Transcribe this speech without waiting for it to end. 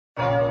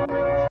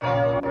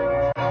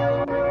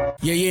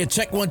Yeah,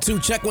 check 1 2,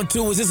 check 1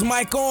 2. Is this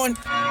mic on?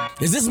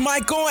 Is this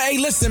mic on? Hey,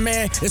 listen,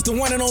 man, it's the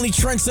one and only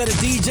trendsetter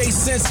DJ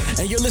Sense,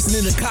 and you're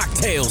listening to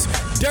Cocktails,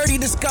 Dirty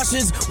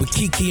Discussions with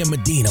Kiki and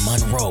Medina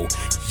Monroe.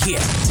 Yeah.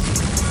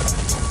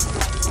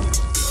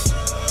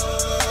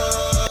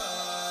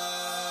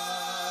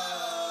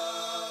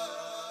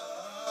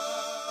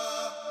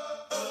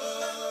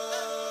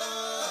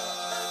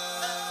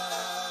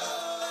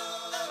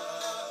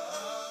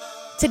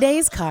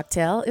 Today's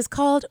cocktail is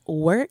called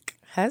Work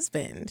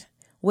Husband.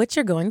 What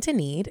you're going to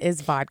need is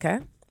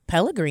vodka,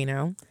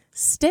 Pellegrino,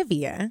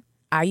 stevia,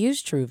 I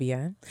use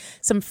Truvia,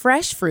 some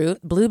fresh fruit,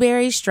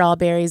 blueberries,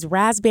 strawberries,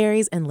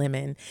 raspberries, and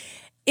lemon.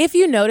 If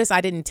you notice,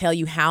 I didn't tell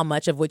you how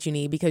much of what you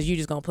need because you're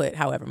just going to put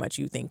however much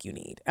you think you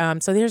need.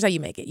 So here's how you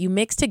make it. You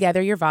mix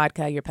together your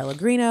vodka, your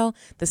Pellegrino,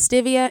 the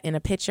stevia in a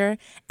pitcher,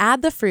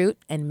 add the fruit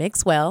and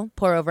mix well,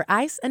 pour over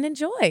ice and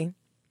enjoy.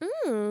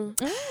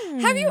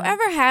 Have you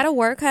ever had a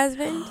work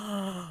husband?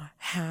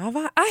 Have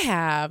I? I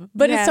have.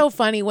 But It's so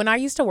funny. When I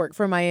used to work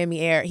for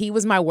Miami Air, he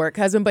was my work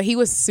husband, but he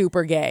was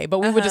super gay. But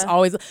we would just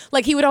always,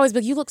 like, he would always be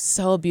like, you look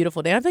so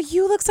beautiful, Dan. I'd be like,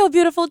 you look so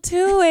beautiful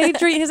too,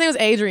 Adrian. His name was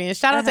Adrian.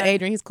 Shout out to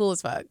Adrian. He's cool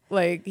as fuck.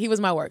 Like, he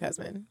was my work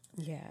husband.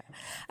 Yeah.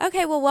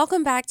 Okay, well,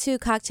 welcome back to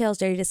Cocktails,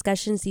 Dirty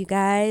Discussions, you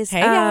guys.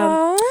 Hey,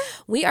 y'all.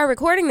 We are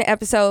recording the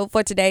episode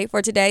for today.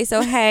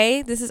 So,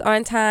 hey, this is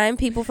on time.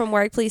 People from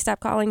work, please stop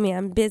calling me.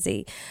 I'm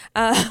busy.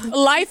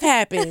 Life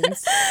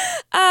happens.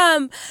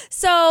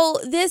 So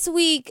this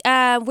week,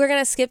 we're going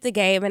to skip the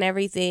game and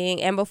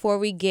everything. And before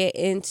we get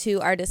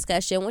into our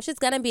discussion, which is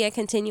going to be a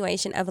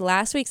continuation of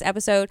last week's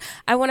episode,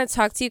 I want to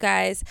talk to you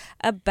guys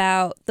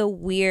about the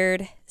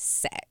weird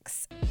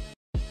sex.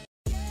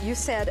 You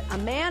said a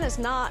man is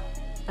not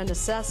a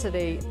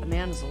necessity, a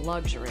man is a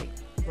luxury.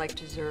 Like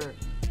dessert.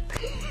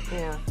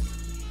 Yeah.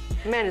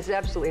 A man is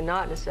absolutely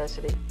not a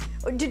necessity.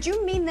 Did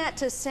you mean that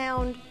to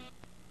sound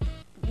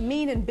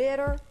mean and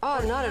bitter?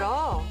 Oh, not at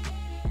all.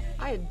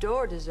 I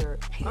adore dessert.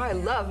 I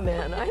love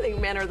men. I think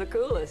men are the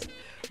coolest.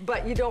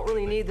 But you don't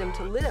really need them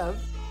to live.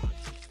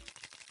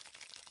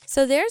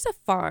 So there's a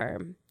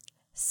farm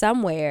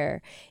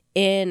somewhere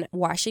in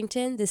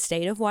Washington, the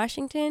state of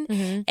Washington.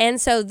 Mm-hmm.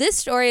 And so this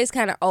story is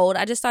kind of old.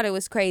 I just thought it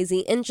was crazy.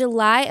 In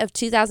July of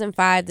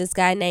 2005, this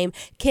guy named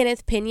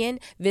Kenneth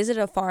Pinion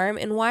visited a farm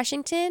in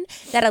Washington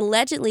that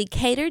allegedly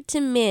catered to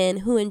men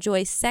who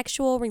enjoy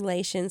sexual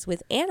relations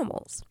with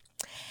animals.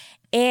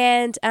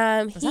 And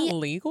is that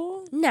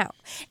legal? No.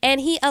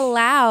 And he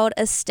allowed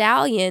a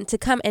stallion to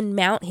come and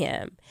mount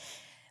him.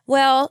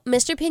 Well,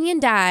 Mr. Pinion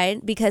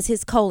died because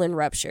his colon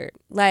ruptured.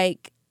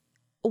 Like,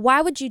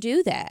 why would you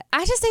do that?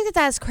 I just think that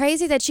that's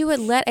crazy that you would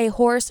let a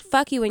horse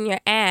fuck you in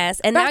your ass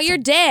and now you're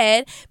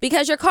dead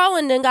because your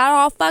colon done got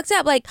all fucked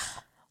up. Like,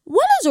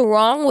 what is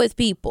wrong with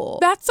people?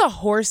 That's a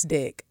horse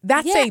dick.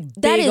 That's a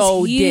big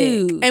old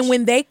huge dick. And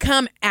when they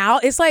come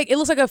out, it's like, it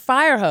looks like a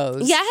fire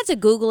hose. Yeah, I had to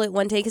Google it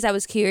one day because I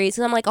was curious.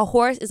 And I'm like, a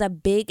horse is a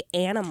big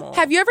animal.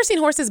 Have you ever seen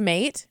horses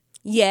mate?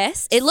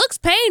 Yes, it looks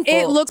painful.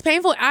 It looks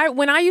painful.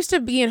 When I used to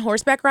be in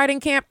horseback riding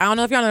camp, I don't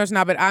know if y'all know this or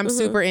not, but I'm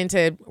super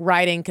into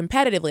riding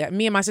competitively.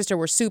 Me and my sister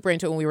were super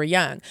into it when we were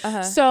young.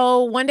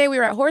 So one day we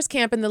were at horse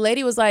camp and the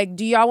lady was like,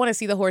 do y'all want to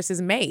see the horses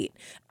mate?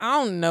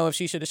 I don't know if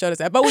she should have showed us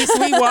that, but we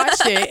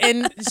watched it.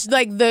 And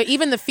like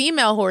even the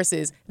female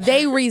horses,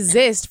 they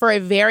resist for a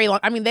very long,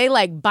 I mean, they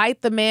like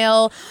bite the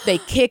male, they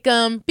kick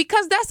them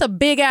because that's a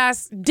big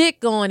ass dick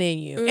going in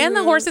you. And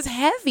the horse is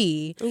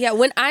heavy. Yeah,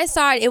 when I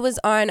saw it, it was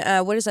on,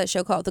 what is that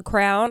show called? The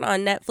Crown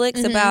on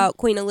Netflix about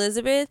Queen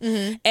Elizabeth.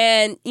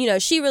 And, you know,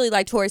 she really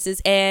liked horses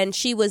and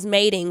she was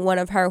mating one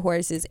of her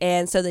horses.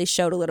 And so they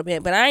showed a little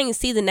bit, but I didn't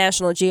see the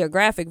National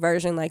Geographic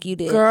version like you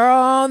did.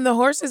 Girl, the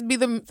horses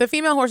the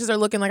female horses are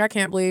looking like, I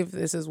can't believe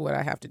this is what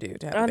I have to do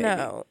to have a baby. I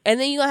know. And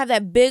then you're going to have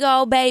that big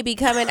old baby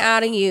coming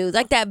out of you,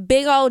 like that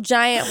big old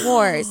giant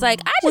horse.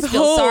 Like, I just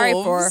feel sorry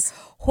for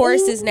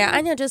horses now.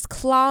 I know, just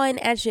clawing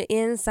at your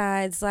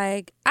insides.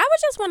 Like, I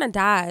would just want to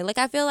die. Like,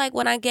 I feel like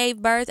when I gave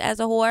birth as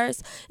a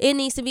horse, it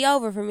needs to be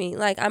over for me.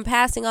 Like, I'm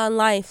passing on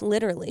life,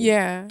 literally.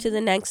 Yeah. To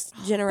the next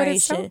generation. But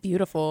it's so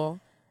beautiful.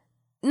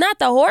 Not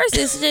the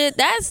horses shit.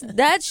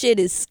 That shit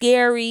is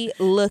scary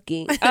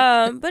looking.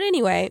 But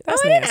anyway, I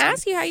didn't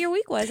ask you how your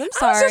week was. I'm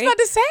sorry. I was just about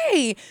to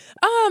say,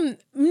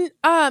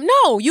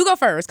 no, you go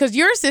first because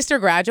your sister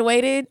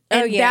graduated.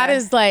 And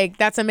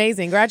that's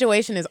amazing.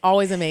 Graduation is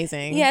always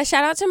amazing. Yeah.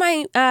 Shout out to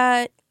my,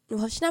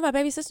 well, she's not my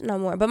baby sister no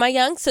more, but my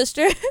young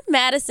sister,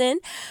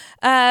 Madison.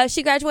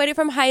 She graduated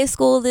from high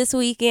school this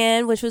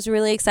weekend, which was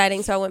really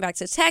exciting. So I went back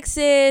to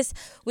Texas.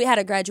 We had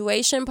a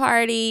graduation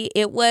party.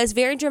 It was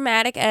very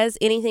dramatic, as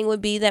anything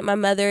would be that my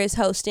mother is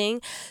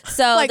hosting.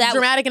 So like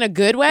dramatic in a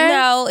good way?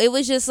 No, it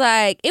was just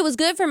like, it was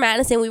good for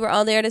Madison. We were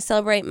all there to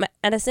celebrate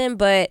Madison,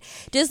 but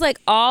just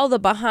like all the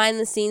behind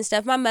the scenes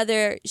stuff. My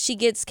mother, she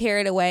gets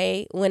carried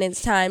away when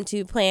it's time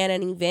to plan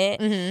an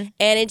event,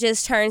 and it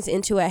just turns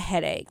into a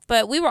headache.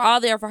 But we were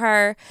all there for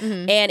her.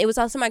 And it was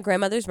also my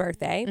grandmother's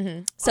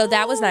birthday. So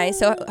that was nice.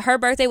 So her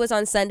birthday was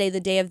on Sunday,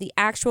 the day of the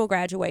actual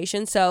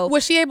graduation. So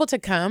was she able to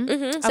come?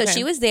 So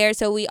she was there.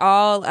 So we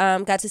all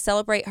got to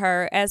celebrate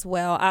her as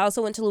well. I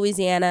also went to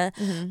Louisiana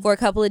for a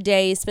couple of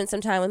days, spent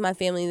some time with my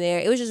family there.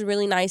 It was just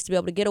really nice to be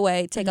able to get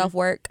away, take off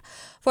work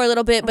for a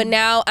little bit. But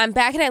now I'm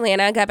back in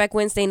Atlanta. I got back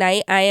Wednesday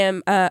night. I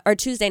am, or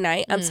Tuesday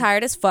night. I'm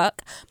tired as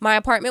fuck. My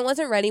apartment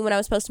wasn't ready when I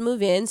was supposed to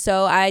move in.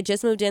 So I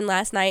just moved in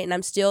last night and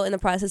I'm still in the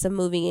process of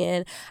moving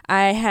in.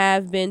 I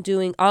have been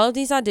doing all of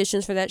these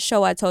auditions for that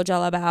show I told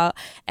y'all about.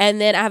 And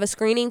then I have a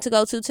screening to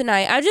go to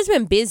tonight. I've just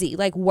been busy,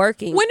 like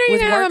working. When are you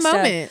with going to have a work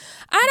moment?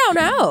 Stuff. I don't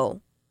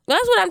know.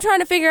 That's what I'm trying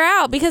to figure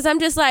out because I'm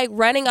just like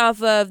running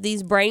off of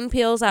these brain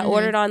pills I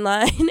ordered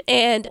online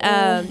and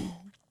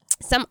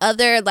some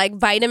other like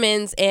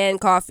vitamins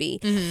and coffee.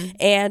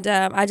 And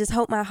I just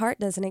hope my heart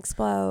doesn't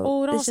explode.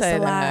 Oh, don't it's just say a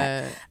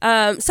that.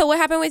 lot. So what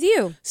happened with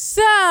you?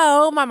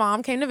 So my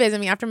mom came to visit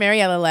me after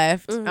Mariella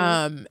left.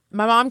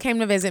 My mom came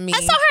to visit me.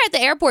 I saw her at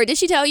the airport. Did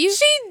she tell you?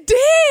 She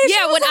did.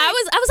 Yeah, when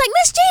I was like,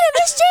 Miss Gina,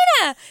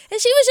 and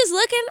she was just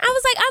looking. I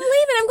was like, I'm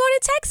leaving. I'm going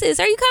to Texas.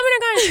 Are you coming or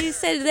going? She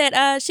said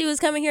that she was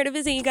coming here to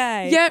visit you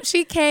guys. Yep,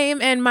 she came,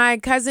 and my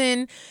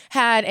cousin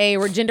had a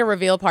gender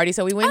reveal party,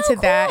 so we went to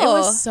that. It cool.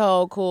 was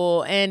so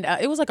cool, and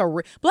it was like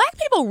Black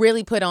people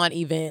really put on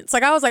events.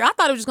 Like I was like, I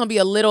thought it was just gonna be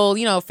a little,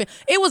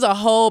 it was a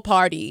whole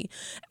party.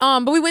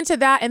 But we went to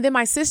that, and then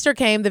my sister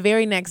came the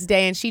very next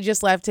day, and she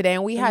just left today,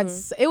 and we had.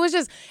 It was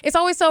just, it's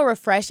always so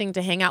refreshing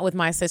to hang out with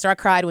my sister. I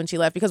cried when she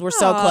left because we're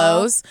so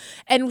close,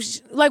 and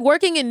like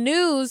working in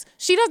news,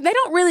 they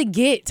don't really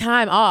get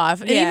time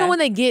off, and even when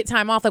they get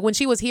time off, like when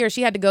she was here,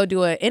 she had to go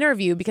do an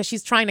interview because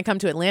she's trying to come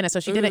to Atlanta, so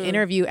she did an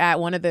interview at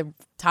one of the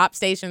top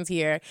stations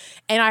here,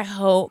 and I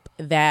hope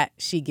that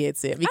she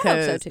gets it because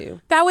I hope so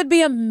too. That would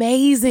be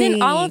amazing.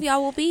 Then all of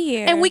y'all will be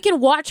here, and we can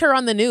watch her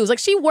on the news. Like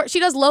she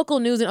does local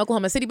news in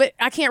Oklahoma City, but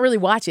I can't really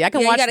watch it. I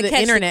can watch you gotta the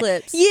catch internet. The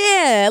clips.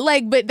 Yeah,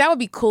 like, but that would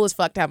be cool as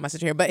fuck to have my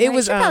sister here. But it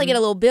was She'll probably get a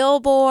little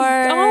billboard.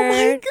 Oh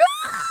my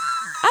god.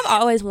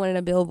 I've always wanted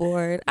a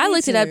billboard. I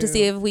looked it up to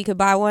see if we could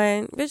buy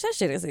one. Bitch, that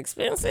shit is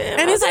expensive.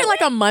 And isn't it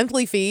like a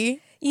monthly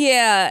fee?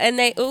 Yeah, and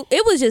it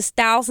was just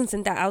thousands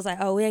and thousands. I was like,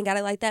 oh, we ain't got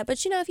it like that.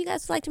 But if you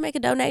guys would like to make a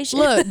donation,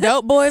 look,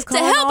 dope boys to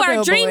help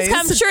our dreams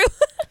come true.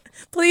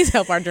 Please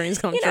help our dreams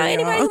come true.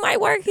 Anybody who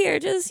might work here,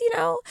 just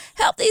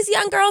help these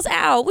young girls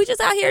out. We just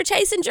out here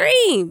chasing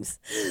dreams,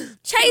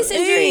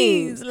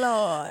 dreams,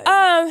 Lord.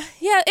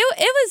 Yeah,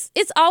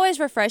 it's always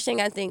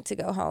refreshing, I think, to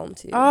go home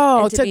too.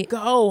 Oh, to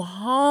go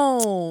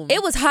home.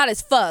 It was hot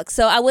as fuck,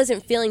 so I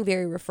wasn't feeling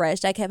very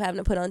refreshed. I kept having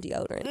to put on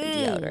deodorant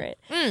and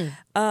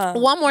deodorant.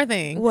 One more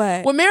thing.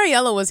 What? When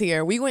Mariella was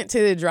here, we went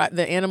to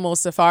the animal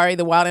safari,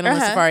 the wild animal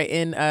safari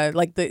in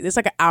it's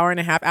like an hour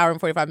and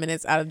 45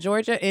 minutes out of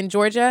Georgia.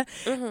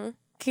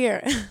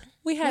 Here,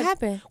 we had. What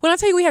happened? When I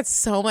tell you, we had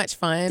so much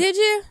fun. Did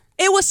you?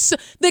 It was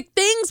the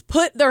things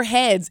put their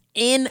heads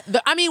in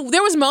the. I mean,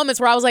 there was moments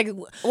where I was like,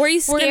 "Were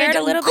you scared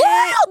a little bit?"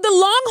 The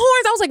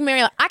longhorns. I was like,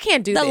 Mariella, I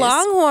can't do this. The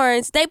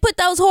longhorns. They put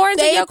those horns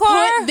in your car.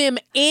 They put them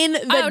in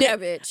the. Oh, no,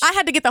 bitch. I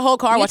had to get the whole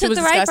car wash. It was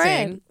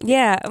disgusting.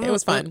 Yeah, it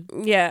was fun.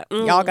 Yeah,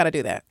 y'all got to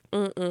do that.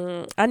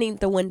 I need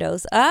the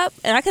windows up,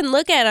 and I can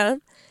look at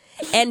them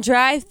and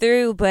drive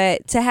through,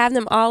 but to have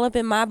them all up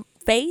in my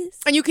face.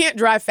 And you can't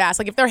drive fast.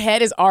 Like if their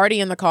head is already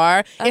in the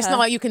car, it's not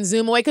like you can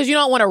zoom away because you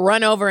don't want to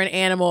run over an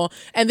animal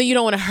and then you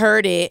don't want to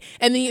hurt it.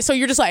 And then so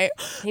you're just like,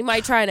 he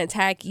might try and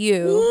attack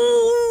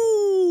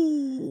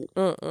you.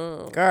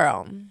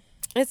 Girl.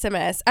 It's a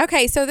mess.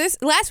 Okay, so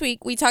last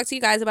week we talked to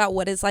you guys about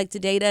what it's like to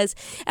date us,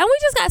 and we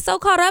just got so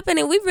caught up in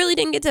it, we really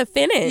didn't get to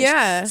finish.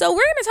 Yeah. So we're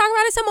gonna talk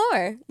about it some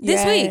more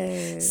this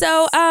week.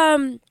 So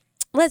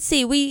let's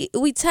see. We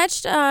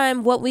touched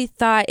on what we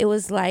thought it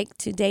was like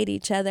to date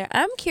each other.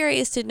 I'm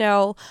curious to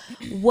know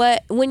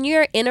when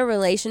you're in a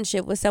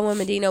relationship with someone,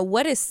 Medina,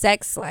 what is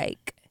sex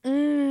like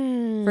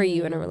for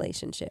you in a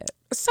relationship?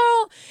 So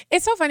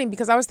it's so funny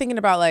because I was thinking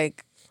about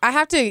like I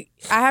have to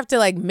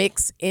like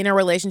mix in a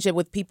relationship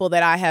with people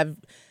that I have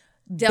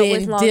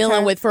been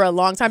dealing with for a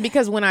long time,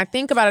 because when I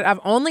think about it, I've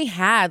only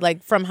had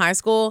like from high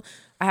school,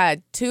 I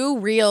had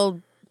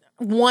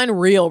one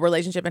real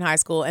relationship in high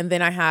school, and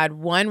then I had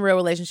one real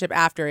relationship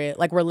after it,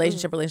 like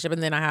relationship,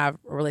 and then I have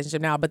a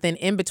relationship now. But then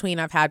in between,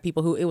 I've had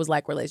people who it was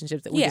like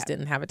relationships that we just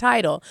didn't have a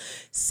title.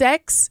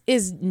 Sex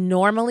is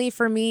normally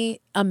for me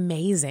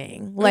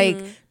amazing, like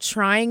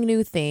trying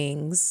new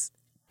things,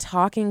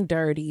 talking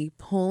dirty,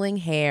 pulling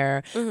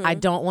hair. I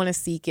don't want to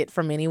seek it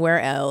from anywhere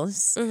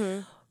else.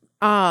 And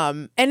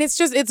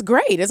it's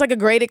great. It's like a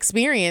great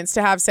experience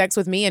to have sex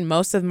with me, and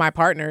most of my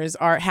partners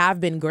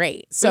have been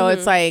great. So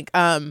it's like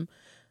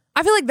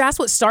I feel like that's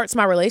what starts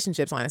my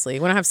relationships, honestly.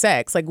 When I have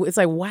sex, like it's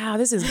like, wow,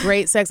 this is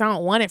great sex. I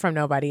don't want it from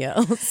nobody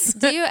else.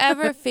 Do you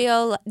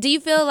feel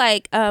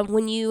like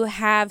when you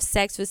have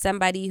sex with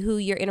somebody who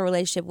you're in a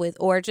relationship with,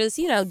 or just,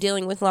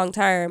 dealing with long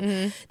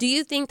term, do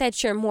you think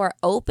that you're more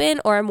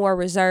open or more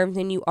reserved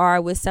than you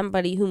are with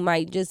somebody who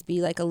might just be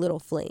like a little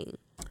fling?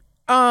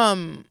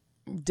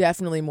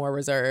 definitely more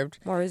reserved.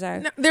 More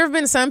reserved. There have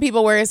been some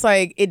people where it's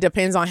like, it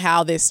depends on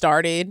how this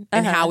started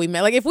and how we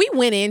met. Like, if we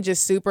went in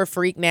just super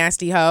freak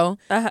nasty hoe,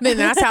 then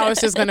that's how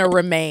it's just going to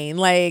remain.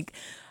 Like,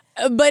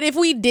 but if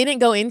we didn't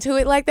go into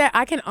it like that,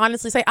 I can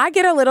honestly say I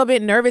get a little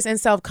bit nervous and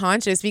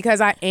self-conscious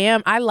because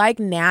I like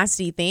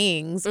nasty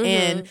things.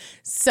 And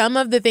some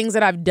of the things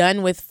that I've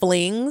done with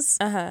flings,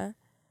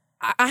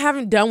 I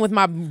haven't done with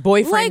my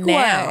boyfriend like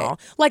now. What?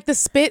 Like the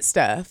spit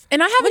stuff.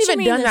 And I haven't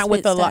even done that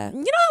with a lot. You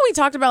know how we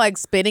talked about like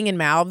spitting in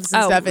mouths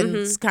and stuff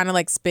and kind of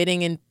like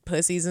spitting in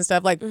pussies and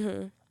stuff? Like,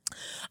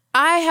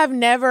 I have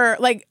never,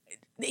 like,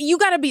 you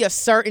got to be a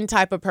certain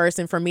type of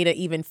person for me to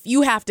even,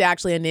 you have to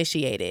actually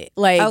initiate it.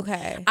 Like,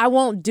 I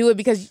won't do it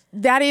because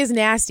that is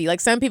nasty. Like,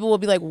 some people will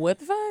be like, what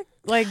the fuck?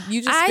 Like,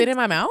 you just spit in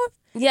my mouth?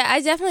 Yeah,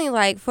 I definitely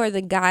like for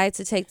the guy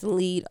to take the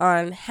lead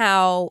on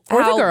how the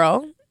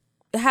girl.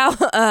 How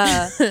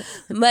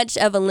much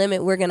of a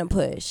limit we're gonna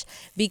push,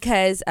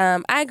 because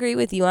I agree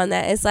with you on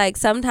that. It's like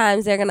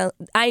sometimes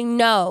I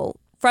know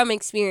from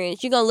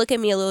experience, you're gonna look at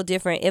me a little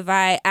different if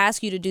I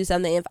ask you to do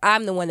something, if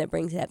I'm the one that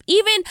brings it up.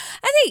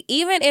 I think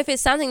even if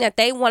it's something that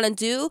they want to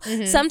do,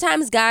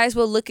 sometimes guys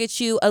will look at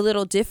you a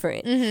little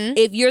different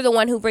if you're the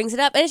one who brings it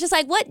up. And it's just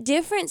like, what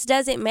difference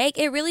does it make?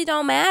 It really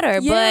don't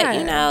matter. But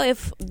you know,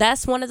 if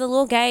that's one of the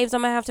little games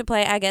I'm gonna have to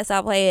play, I guess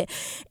I'll play it.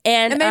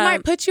 And they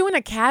might put you in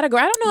a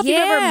category. I don't know if you've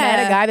ever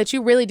met a guy that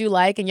you really do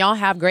like and y'all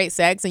have great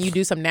sex and you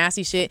do some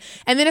nasty shit,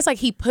 and then it's like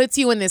he puts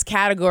you in this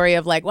category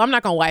of like, well, I'm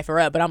not gonna wife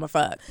her up, but I'm a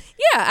fuck.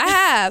 Yeah, I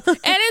have. And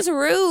it's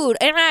rude.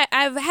 And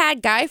I've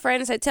had guy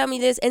friends that tell me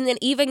this, and then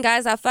even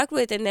guys I fucked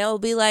with, and they'll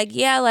be like,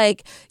 yeah,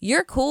 like,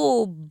 you're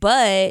cool,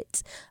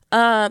 but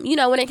you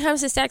know, when it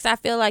comes to sex, I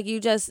feel like you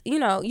just, you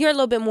know, you're a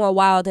little bit more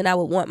wild than I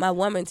would want my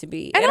woman to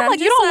be. And I'm like,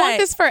 you don't want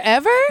this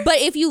forever? But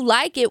if you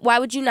like it, why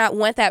would you not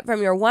want that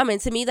from your woman?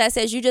 To me, that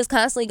says you just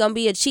constantly gonna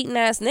be a cheating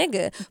ass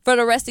nigga for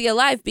the rest of your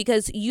life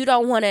because you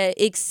don't want to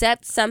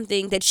accept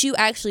something that you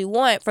actually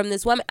want from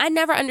this woman. I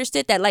never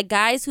understood that. Like,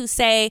 guys who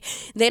say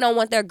they don't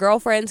want their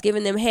girlfriends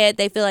giving them head,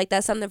 they feel like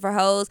that's something for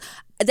hoes.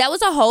 That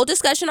was a whole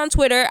discussion on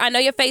Twitter. I know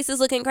your face is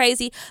looking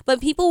crazy, but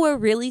people were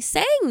really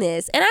saying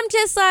this. And I'm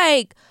just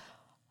like,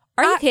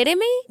 are you kidding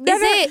me?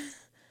 Is it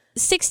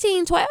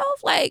 16, 12?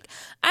 Like,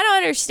 I don't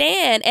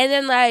understand. And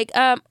then like,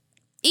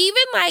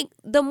 even like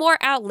the more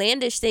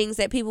outlandish things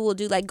that people will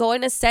do, like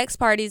going to sex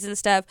parties and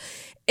stuff,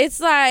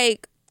 it's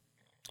like,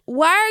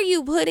 why are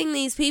you putting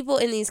these people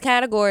in these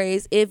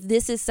categories if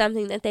this is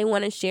something that they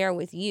want to share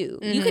with you?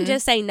 You can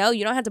just say no.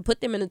 You don't have to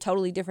put them in a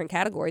totally different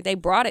category. They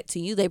brought it to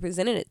you. They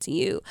presented it to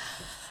you.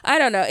 I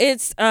don't know.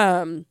 It's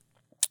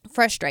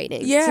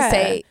frustrating, to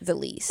say the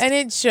least. And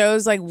it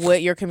shows like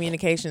what your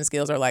communication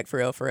skills are like for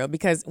real,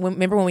 because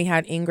remember when we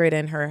had Ingrid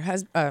and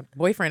her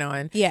boyfriend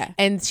on,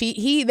 and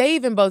they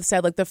even both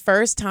said like the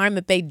first time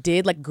that they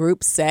did like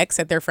group sex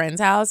at their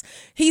friend's house,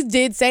 he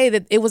did say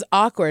that it was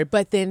awkward,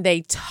 but then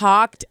they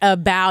talked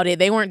about it.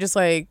 They weren't just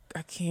like,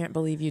 I can't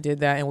believe you did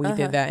that and we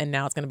did that and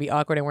now it's going to be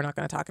awkward and we're not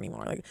going to talk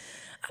anymore. Like,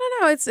 I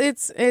don't know.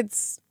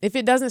 It's if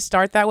it doesn't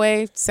start that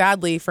way,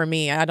 sadly for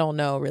me, I don't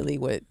know really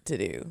what to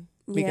do.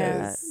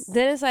 Because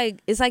then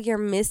it's like you're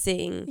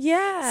missing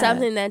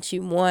something that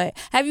you want.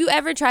 Have you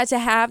ever tried to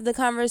have the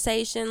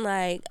conversation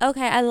like,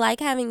 okay, I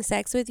like having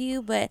sex with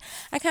you, but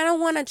I kind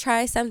of want to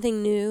try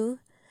something new?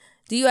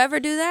 Do you ever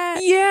do that?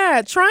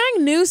 Yeah,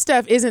 trying new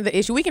stuff isn't the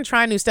issue. We can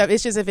try new stuff.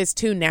 It's just if it's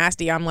too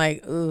nasty, I'm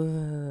like,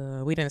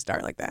 ugh, we didn't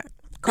start like that.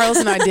 Carlos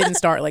and I didn't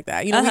start like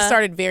that. You know, we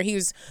started he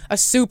was a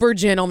super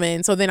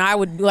gentleman. So then I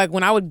would, like,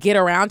 when I would get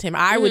around him,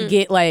 I would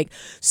get, like,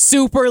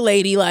 super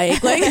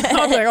ladylike. Like,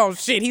 I was like, oh,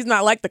 shit, he's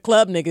not like the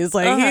club niggas.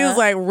 Like, he was,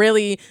 like,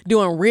 really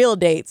doing real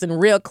dates and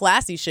real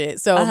classy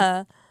shit. So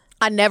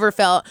I never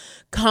felt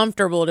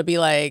comfortable to be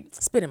like,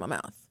 spit in my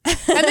mouth.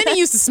 And then he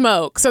used to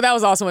smoke. So that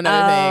was also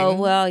another thing.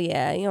 Oh, well,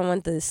 yeah. You don't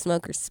want the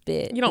smoker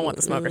spit. You don't want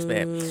the smoker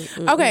spit.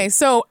 Okay,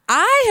 so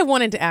I have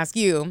wanted to ask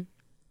you,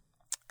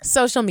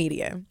 social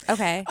media.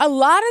 Okay. A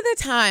lot of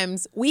the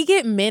times we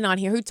get men on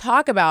here who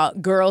talk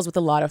about girls with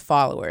a lot of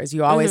followers.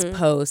 You always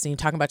post and you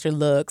talk about your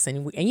looks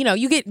and you know,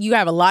 you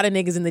have a lot of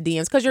niggas in the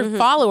DMs because your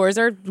followers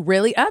are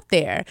really up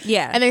there.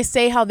 Yeah. And they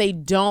say how they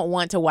don't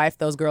want to wife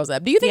those girls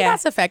up. Do you think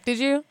that's affected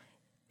you?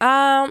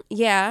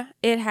 Yeah,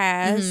 it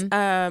has.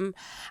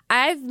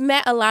 I've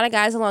met a lot of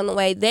guys along the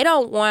way. They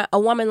don't want a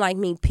woman like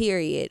me,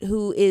 period,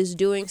 who is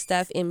doing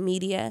stuff in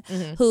media,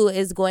 who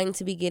is going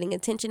to be getting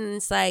attention. And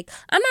it's like,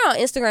 I'm not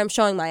on Instagram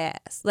showing my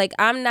ass. Like,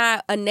 I'm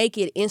not a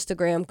naked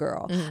Instagram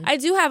girl. I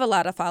do have a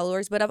lot of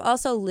followers, but I've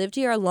also lived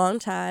here a long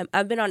time.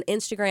 I've been on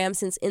Instagram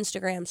since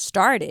Instagram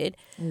started.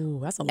 Ooh,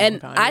 that's a long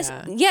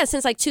time.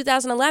 Since like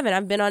 2011,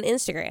 I've been on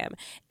Instagram.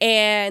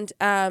 And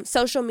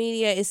social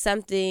media is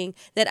something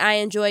that I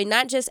enjoy,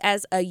 not just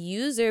as a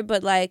user,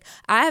 but like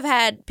I have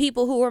had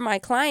people who were my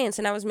clients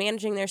and I was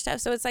managing their stuff.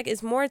 So it's like,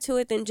 it's more to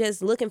it than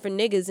just looking for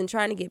niggas and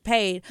trying to get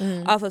paid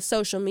off of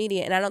social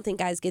media. And I don't think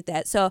guys get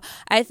that. So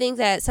I think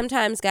that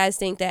sometimes guys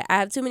think that I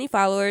have too many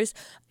followers.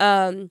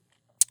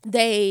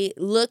 they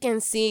look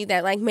and see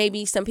that like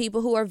maybe some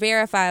people who are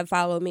verified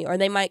follow me, or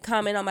they might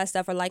comment on my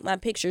stuff or like my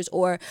pictures,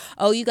 or,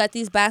 oh, you got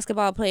these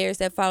basketball players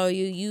that follow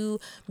you, you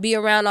be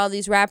around all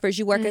these rappers,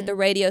 you work at the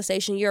radio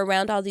station, you're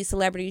around all these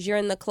celebrities, you're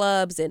in the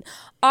clubs and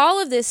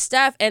all of this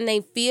stuff. And they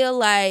feel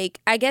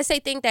like, I guess they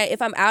think that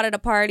if I'm out at a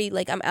party,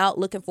 like I'm out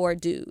looking for a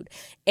dude,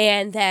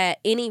 and that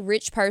any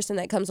rich person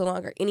that comes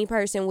along or any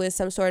person with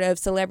some sort of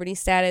celebrity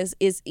status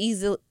is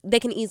they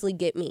can easily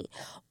get me,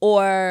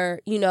 or,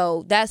 you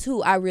know, that's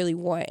who I really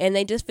want. And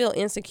they just feel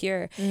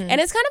insecure. And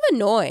it's kind of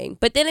annoying.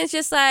 But then it's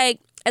just like,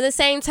 at the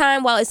same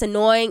time, while it's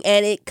annoying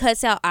and it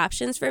cuts out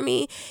options for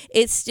me,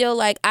 it's still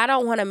like, I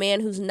don't want a man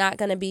who's not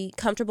going to be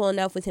comfortable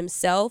enough with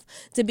himself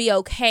to be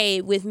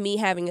okay with me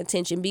having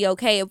attention. Be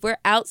okay if we're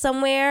out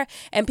somewhere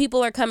and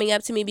people are coming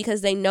up to me because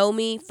they know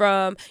me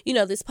from, you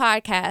know, this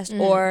podcast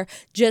or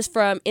just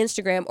from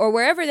Instagram or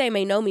wherever they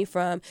may know me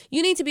from.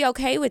 You need to be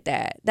okay with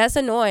that. That's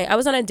annoying. I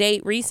was on a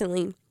date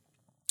recently,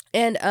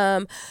 and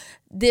I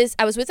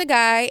was with a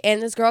guy,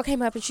 and this girl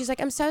came up and she's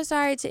like, I'm so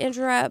sorry to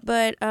interrupt,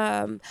 but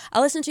I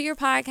listened to your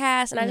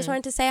podcast and I just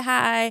wanted to say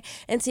hi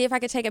and see if I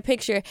could take a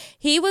picture.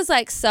 He was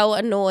like so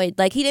annoyed.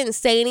 Like, he didn't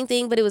say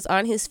anything, but it was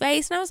on his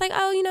face. And I was like,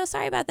 oh, you know,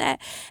 sorry about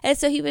that. And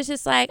so he was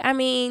just like, I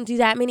mean, do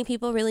that many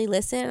people really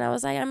listen? And I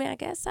was like, I mean, I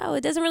guess so.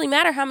 It doesn't really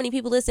matter how many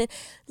people listen.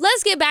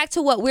 Let's get back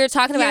to what we're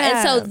talking about.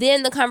 Yeah. And so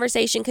then the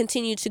conversation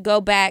continued to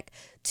go back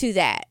to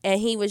that,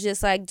 and he was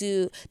just like,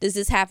 dude, does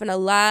this happen a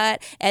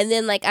lot? And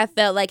then like I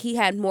felt like he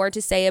had more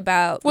to say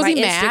about my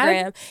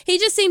Instagram. Mad? He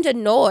just seemed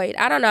annoyed.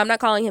 I don't know, I'm not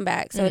calling him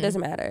back, so it doesn't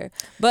matter,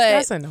 but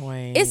that's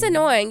annoying. It's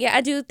annoying. Yeah,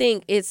 I do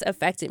think it's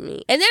affected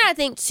me. And then I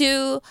think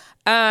too,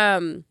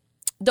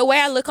 the way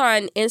I look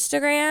on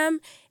Instagram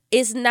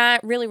is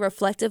not really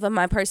reflective of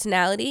my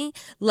personality.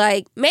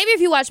 Like, maybe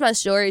if you watch my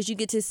stories, you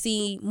get to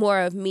see more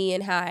of me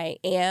and how I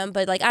am.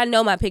 But like, I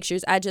know my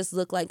pictures, I just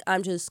look like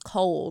I'm just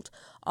cold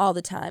all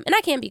the time. And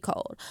I can be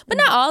cold, but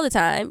not all the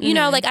time. You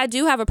know, like, I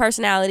do have a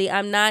personality.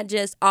 I'm not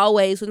just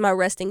always with my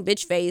resting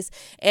bitch face.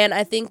 And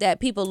I think that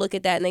people look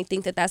at that and they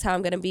think that that's how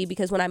I'm going to be,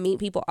 because when I meet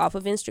people off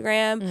of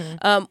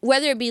Instagram,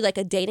 whether it be like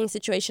a dating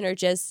situation or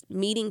just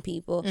meeting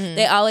people,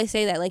 they always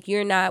say that, like,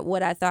 you're not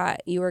what I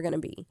thought you were going to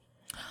be.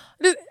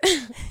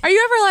 Are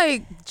you ever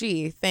like,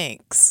 gee,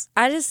 thanks?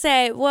 I just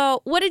say,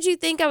 well, what did you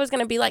think I was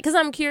going to be like? Because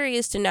I'm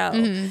curious to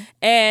know.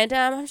 And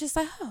I'm just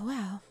like, oh,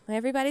 wow.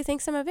 Everybody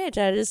thinks I'm a bitch.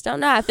 I just don't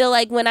know. I feel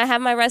like when I have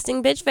my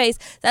resting bitch face,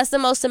 that's the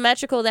most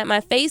symmetrical that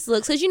my face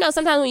looks. Because, you know,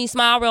 sometimes when you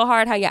smile real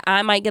hard, how your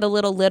eye might get a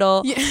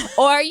little. Yeah.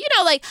 Or, you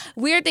know, like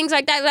weird things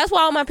like that. That's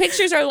why all my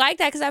pictures are like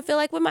that, because I feel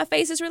like when my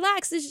face is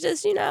relaxed, it's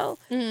just, you know,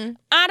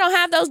 I don't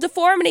have those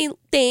deformity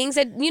things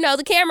that, you know,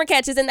 the camera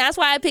catches. And that's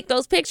why I picked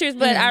those pictures.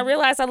 But I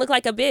realized I look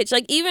like a bitch.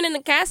 Like, even in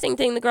the casting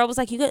thing, the girl was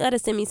like, you gotta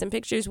send me some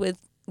pictures with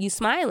you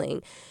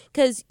smiling,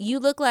 because you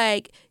look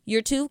like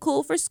you're too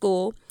cool for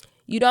school.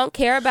 You don't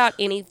care about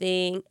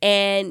anything,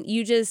 and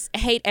you just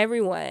hate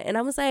everyone. And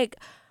I was like,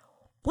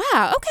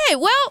 wow, okay,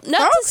 well,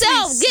 note to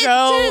self, get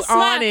so to the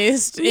smile.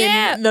 honest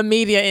in the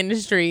media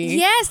industry.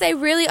 Yes, they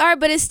really are,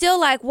 but it's still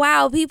like,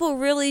 wow, people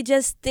really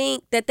just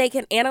think that they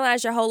can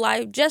analyze your whole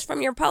life just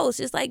from your posts.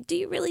 It's like, do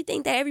you really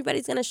think that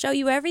everybody's going to show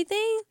you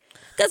everything?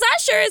 Because I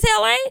sure as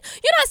hell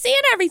ain't. You're not seeing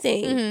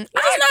everything. You're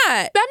just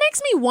not. That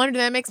makes me wonder.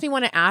 That makes me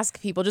want to ask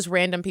people, just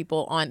random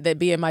people that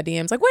be in my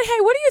DMs, like, what do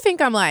you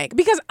think I'm like?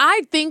 Because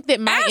I think that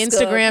my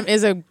Instagram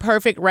is a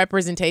perfect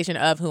representation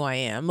of who I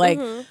am. Like,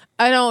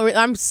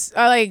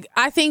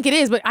 I think it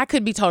is, but I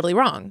could be totally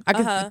wrong.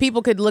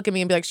 People could look at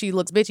me and be like, she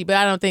looks bitchy, but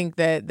I don't think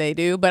that they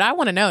do. But I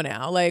want to know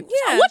now. Like,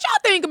 what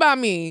y'all think about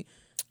me?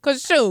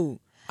 Because, shoot,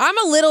 I'm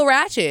a little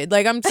ratchet.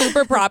 Like, I'm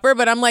super proper,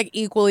 but I'm like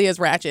equally as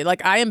ratchet.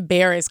 Like, I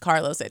embarrass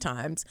Carlos at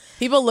times.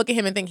 People look at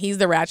him and think he's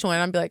the ratchet one.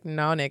 And I'm be like,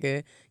 no,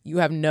 nigga, you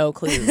have no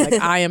clue. Like,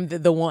 I am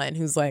the one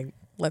who's like,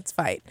 let's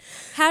fight.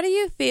 How do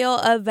you feel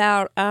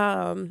about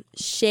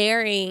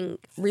sharing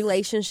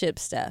relationship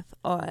stuff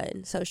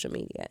on social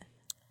media?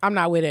 I'm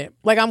not with it.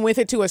 Like, I'm with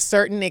it to a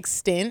certain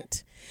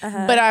extent.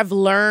 But I've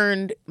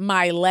learned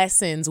my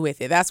lessons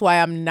with it. That's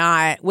why I'm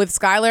not with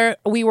Skylar.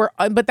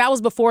 But that was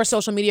before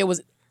social media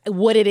was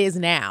what it is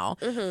now.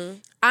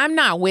 I'm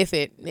not with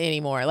it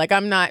anymore. Like,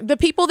 I'm not. The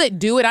people that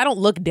do it, I don't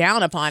look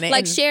down upon it.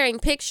 Like sharing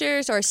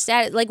pictures or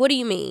status. Like, what do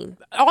you mean?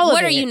 All of it.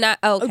 What are you not?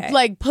 Okay.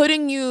 Like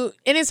putting you,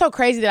 and it's so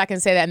crazy that I can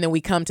say that, and then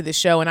we come to the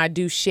show and I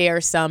do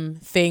share some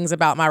things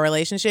about my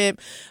relationship.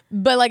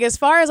 But like, as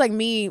far as like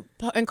me,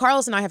 and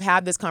Carlos and I have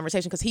had this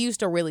conversation, because he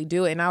used to really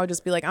do it, and I would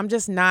just be like, I'm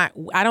just not.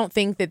 I don't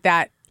think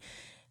that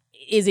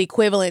is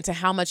equivalent to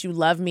how much you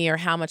love me or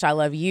how much I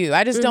love you.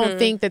 I just don't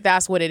think that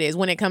that's what it is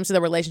when it comes to the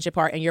relationship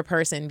part and your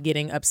person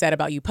getting upset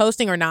about you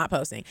posting or not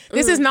posting.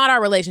 This is not our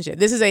relationship.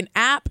 This is an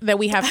app that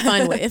we have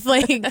fun with.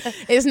 Like,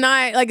 it's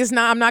not,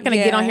 I'm not going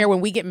to get on here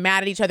when we get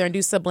mad at each other and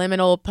do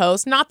subliminal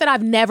posts. Not that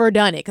I've never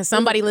done it, because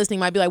somebody listening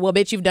might be like, well,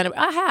 bitch, you've done it.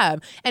 I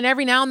have. And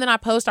every now and then I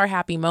post our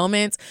happy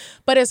moments.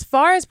 But as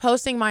far as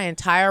posting my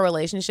entire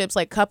relationships,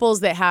 like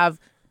couples that have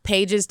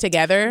pages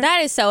together,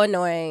 that is so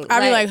annoying.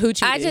 I'd be like, who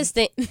cheated? I just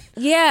think,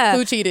 yeah,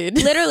 who cheated?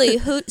 Literally,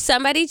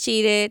 somebody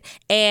cheated,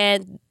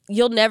 and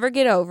you'll never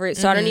get over it.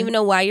 So I don't even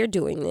know why you're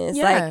doing this.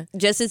 Yeah. Like,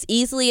 just as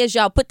easily as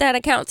y'all put that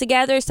account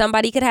together,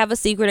 somebody could have a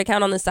secret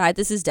account on the side.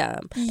 This is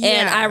dumb.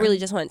 And I really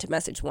just wanted to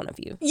message one of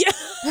you. Yeah.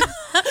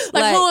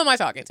 like, who am I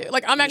talking to?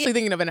 Like, I'm actually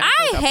thinking of an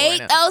actual couple hate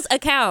right now. those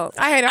accounts.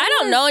 I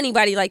don't know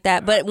anybody like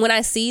that, but when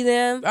I see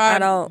them, I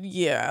don't.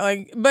 Yeah,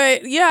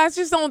 I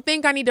just don't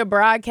think I need to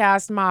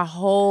broadcast my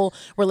whole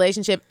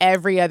relationship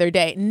every other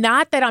day.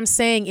 Not that I'm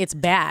saying it's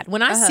bad.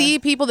 When I see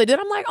people that do it,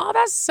 I'm like, oh,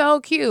 that's so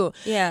cute.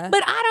 Yeah.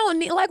 But I don't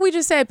need, like we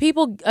just said,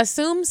 people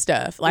assume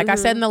stuff. Like I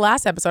said in the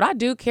last episode, I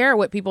do care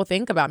what people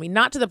think about me.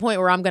 Not to the point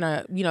where I'm going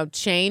to,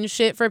 change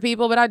shit for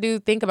people, but I do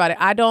think about it.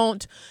 I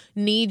don't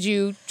need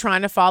you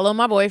trying to follow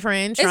my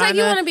boyfriend. It's like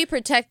you want to be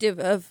protective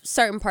of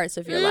certain parts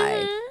of your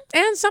life.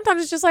 And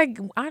sometimes it's just like,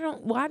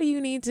 why do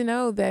you need to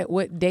know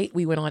what date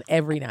we went on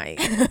every night?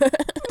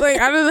 Like,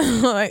 I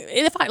don't know.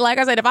 If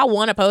I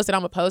want to post it,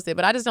 I'm going to post it.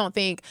 But I just don't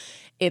think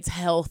it's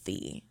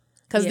healthy.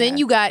 Because then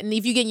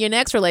if you get in your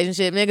next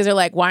relationship, niggas are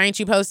like, why aren't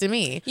you posting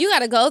me? You got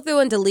to go through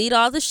and delete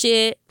all the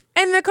shit.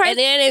 And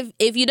then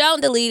if you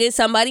don't delete it,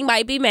 somebody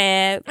might be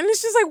mad. And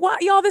it's just like,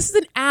 what? Y'all, this is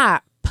an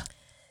app.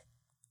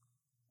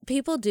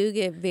 People do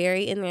get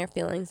very in their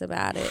feelings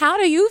about it. How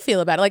do you feel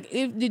about it? Like,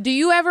 do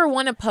you ever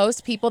want to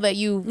post people that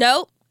you...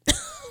 Nope.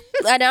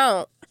 I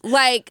don't.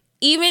 Like,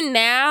 even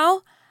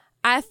now,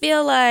 I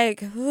feel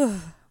like,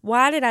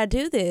 why did I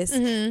do this?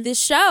 This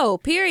show,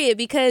 period.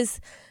 Because,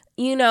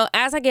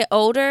 as I get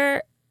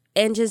older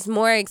and just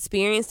more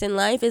experienced in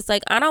life, it's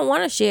like, I don't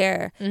want to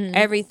share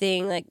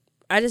everything. Like,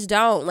 I just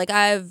don't. Like,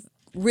 I've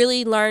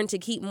really learned to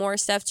keep more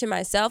stuff to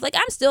myself. Like,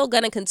 I'm still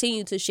going to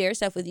continue to share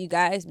stuff with you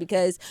guys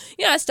because,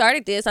 I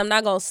started this. I'm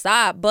not going to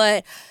stop.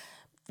 But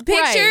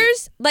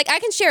pictures, like, I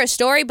can share a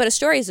story, but a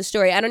story is a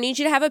story. I don't need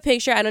you to have a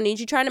picture. I don't need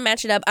you trying to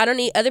match it up. I don't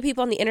need other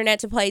people on the internet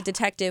to play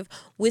detective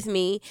with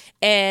me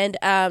and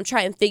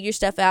try and figure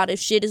stuff out if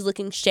shit is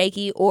looking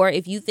shaky or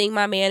if you think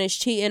my man is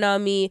cheating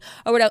on me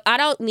or whatever. I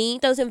don't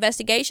need those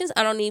investigations.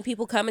 I don't need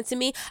people coming to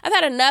me. I've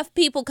had enough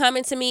people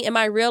coming to me in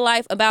my real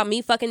life about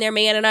me fucking their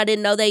man and I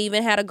didn't know they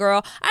even had a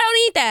girl. I don't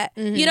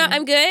need that.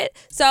 I'm good.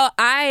 So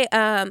I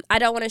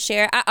don't want to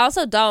share. I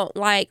also don't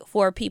like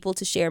for people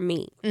to share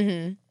me.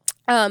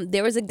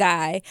 There was a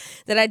guy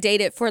that I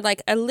dated for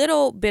like a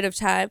little bit of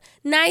time.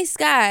 Nice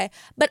guy.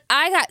 But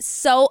I got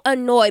so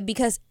annoyed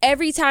because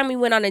every time we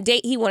went on a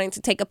date, he wanted to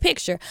take a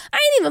picture. I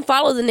didn't even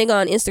follow the nigga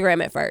on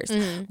Instagram at first.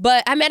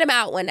 But I met him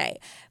out one night.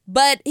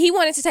 But he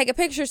wanted to take a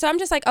picture. So I'm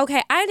just like,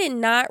 okay, I did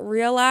not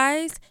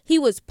realize he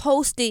was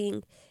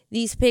posting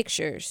these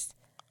pictures.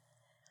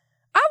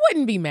 I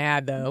wouldn't be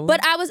mad though.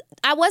 But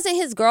I wasn't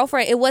his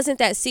girlfriend. It wasn't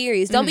that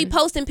serious. Don't be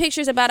posting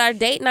pictures about our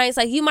date nights.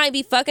 Like, you might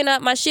be fucking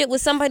up my shit with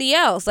somebody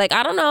else. Like,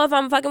 I don't know if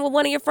I'm fucking with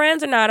one of your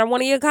friends or not, or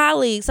one of your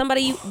colleagues,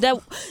 somebody that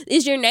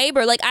is your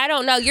neighbor. Like, I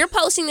don't know. You're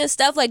posting this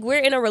stuff like we're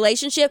in a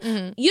relationship.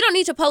 You don't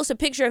need to post a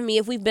picture of me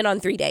if we've been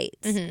on 3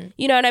 dates.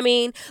 You know what I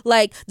mean?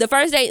 Like, the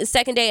first date, the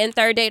second date, and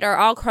third date are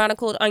all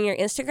chronicled on your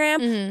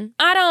Instagram.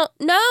 I don't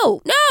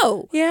know.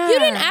 No. Yeah. You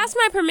didn't ask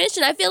my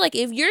permission. I feel like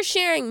if you're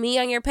sharing me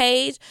on your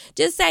page,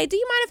 just say, do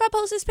you mind if I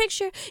post this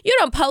picture? You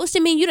done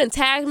posted me, you done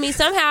tagged me,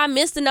 somehow I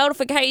missed the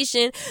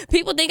notification.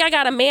 People think I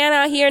got a man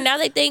out here. Now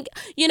they think,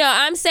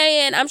 I'm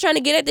saying I'm trying to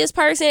get at this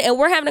person and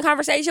we're having a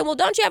conversation. Well,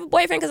 don't you have a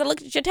boyfriend? Because I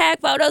looked at your tag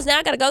photos. Now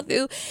I got to go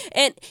through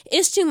and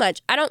it's too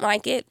much. I don't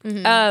like it.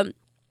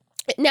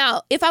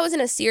 Now, if I was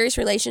in a serious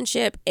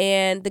relationship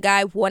and the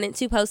guy wanted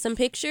to post some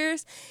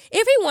pictures,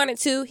 if he wanted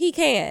to, he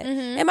can.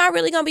 Am I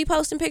really going to be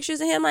posting pictures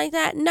of him like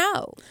that?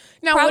 No.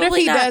 Now, Probably what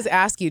if he not. does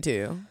ask you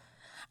to?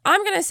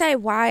 I'm going to say,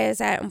 why is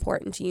that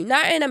important to you?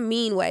 Not in a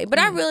mean way, but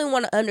I really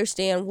want to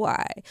understand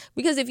why.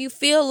 Because if you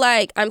feel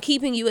like I'm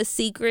keeping you a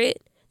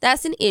secret,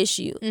 that's an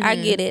issue. I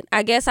get it.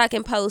 I guess I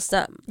can post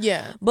something.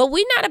 Yeah. But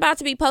we're not about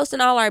to be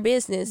posting all our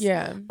business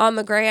on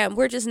the gram.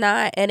 We're just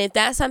not. And if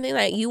that's something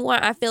that you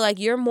want, I feel like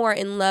you're more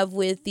in love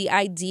with the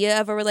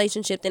idea of a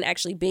relationship than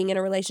actually being in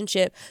a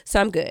relationship. So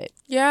I'm good.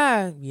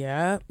 Yeah.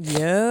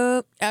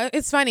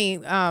 It's funny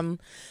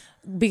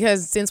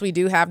because since we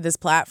do have this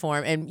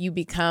platform and you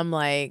become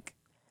like,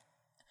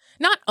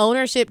 not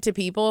ownership to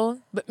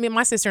people, but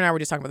my sister and I were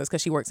just talking about this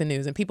because she works in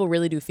news and people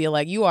really do feel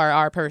like you are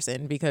our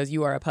person because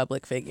you are a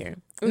public figure.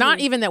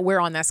 Not even that we're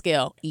on that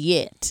scale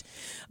yet.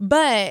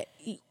 But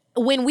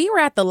when we were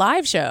at the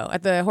live show,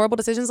 at the Horrible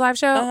Decisions live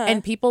show,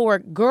 and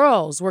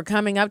girls were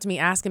coming up to me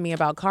asking me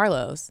about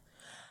Carlos,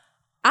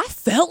 I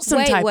felt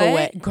some type of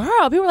way.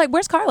 Girl, people were like,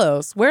 where's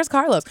Carlos? Where's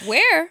Carlos?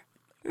 Where?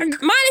 Minding his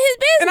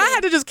business. And I had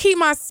to just keep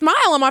my smile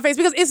on my face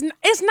because it's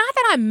not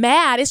that I'm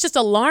mad. It's just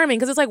alarming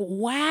because it's like,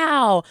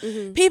 wow,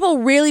 people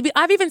really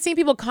I've even seen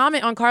people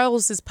comment on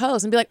Carlos's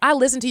post and be like, I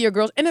listen to your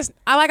girls. And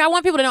I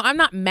want people to know I'm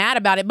not mad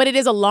about it, but it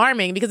is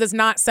alarming because it's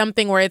not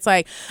something where it's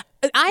like,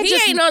 he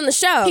ain't on the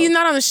show. He's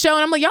not on the show.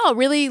 And I'm like, y'all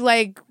really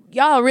like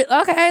y'all,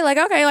 okay.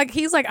 Like,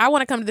 he's like, I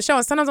want to come to the show.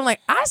 And sometimes I'm like,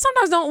 I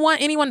sometimes don't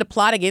want anyone to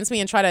plot against me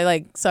and try to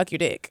like suck your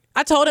dick.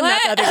 I told him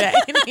that the other day.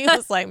 And he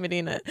was like,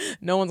 Medina,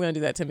 no one's going to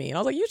do that to me. And I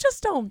was like, you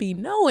just don't be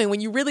knowing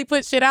when you really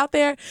put shit out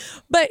there.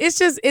 But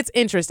it's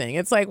interesting.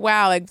 It's like,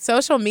 wow, like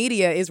social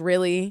media is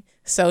really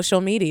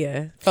social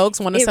media. Folks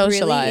want to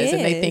socialize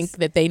really and they think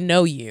that they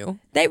know you.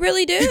 They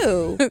really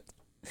do.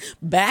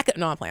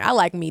 No, I'm playing. I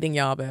like meeting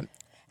y'all, but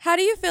how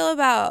do you feel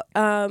about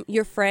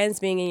your friends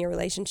being in your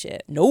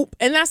relationship? Nope.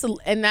 And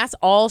that's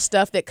all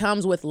stuff that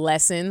comes with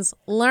lessons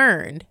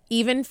learned.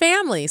 Even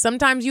family.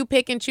 Sometimes you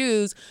pick and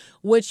choose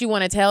what you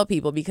want to tell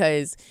people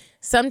because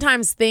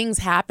sometimes things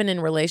happen in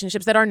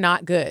relationships that are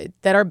not good,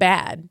 that are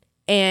bad.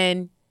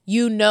 And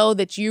you know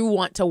that you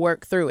want to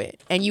work through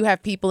it and you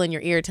have people in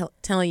your ear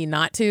telling you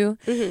not to,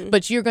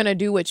 but you're going to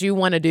do what you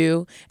want to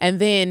do.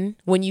 And then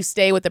when you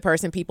stay with the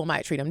person, people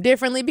might treat them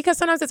differently because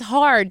sometimes it's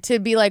hard to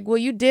be like, well,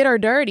 you did her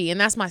dirty and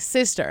that's my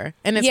sister.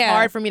 And it's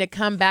hard for me to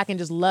come back and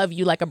just love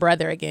you like a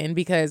brother again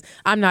because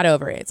I'm not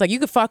over it. It's like, you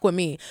could fuck with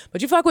me,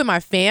 but you fuck with my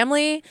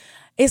family,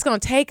 it's going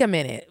to take a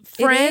minute.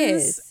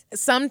 Friends,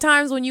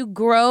 sometimes when you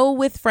grow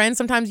with friends,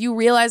 sometimes you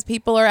realize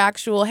people are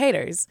actual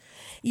haters.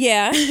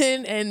 Yeah.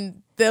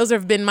 and those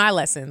have been my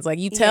lessons. Like,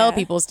 you tell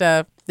people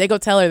stuff, they go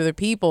tell other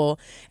people,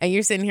 and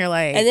you're sitting here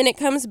like, and then it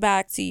comes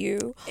back to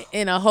you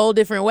in a whole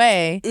different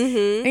way.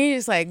 And you're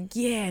just like,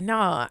 yeah,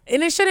 nah.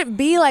 And it shouldn't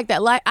be like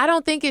that. Like, I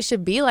don't think it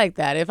should be like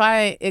that. If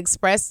I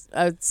express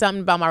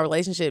something about my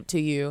relationship to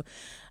you,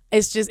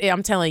 it's just,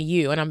 I'm telling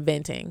you and I'm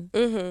venting.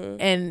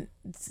 And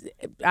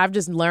I've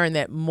just learned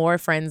that more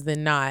friends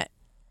than not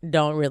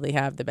don't really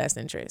have the best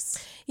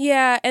interests.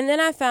 Yeah, and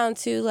then I found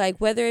too, like,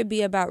 whether it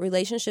be about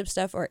relationship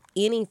stuff or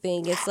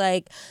anything, it's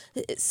like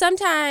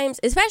sometimes,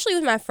 especially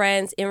with my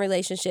friends in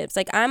relationships,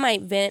 like I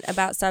might vent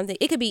about something.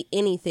 It could be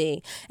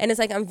anything. And it's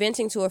like I'm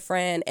venting to a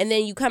friend and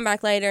then you come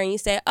back later and you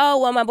say, oh,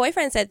 well, my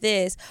boyfriend said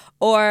this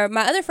or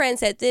my other friend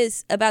said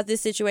this about this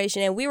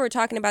situation and we were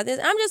talking about this.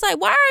 I'm just like,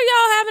 why are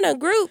y'all having a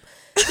group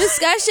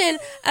discussion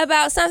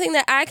about something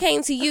that I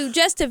came to you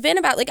just to vent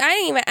about? Like, I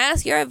didn't even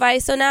ask your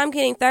advice, so now I'm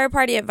getting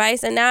third-party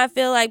advice, and now I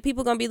feel like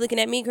people gonna be looking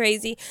at me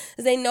crazy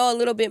because they know a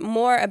little bit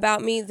more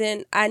about me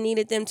than I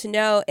needed them to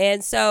know.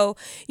 And so,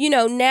 you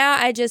know, now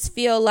I just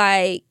feel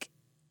like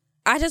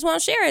I just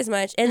won't share as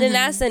much, and then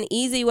that's an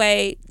easy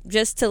way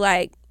just to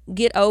like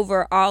get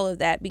over all of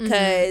that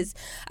because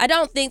I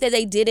don't think that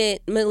they did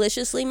it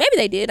maliciously. Maybe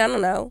they did. I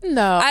don't know.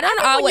 No. I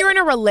think when you're in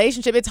a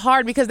relationship, it's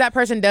hard because that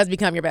person does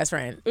become your best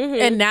friend.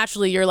 And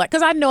naturally you're like,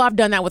 because I know I've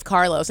done that with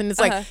Carlos and it's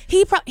like,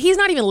 he's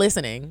not even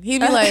listening. He'd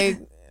be like,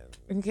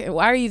 okay,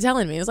 why are you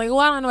telling me? It's like, well,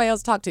 I don't know who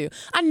else to talk to.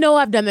 I know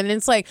I've done that. And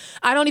it's like,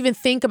 I don't even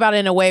think about it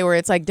in a way where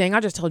it's like, dang,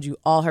 I just told you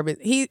all her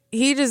business.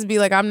 He just be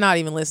like, I'm not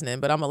even listening,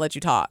 but I'm going to let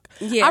you talk.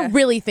 Yeah. I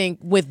really think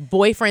with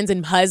boyfriends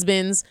and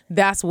husbands,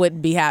 that's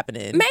what be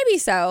happening. Maybe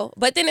so.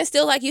 But then it's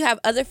still like you have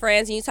other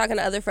friends and you're talking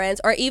to other friends.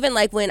 Or even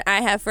like when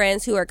I have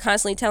friends who are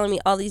constantly telling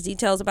me all these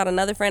details about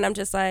another friend, I'm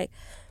just like,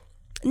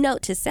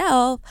 note to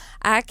self,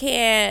 I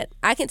can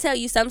tell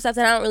you some stuff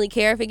that I don't really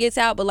care if it gets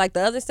out, but like the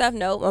other stuff,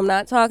 nope, I'm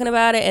not talking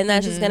about it, and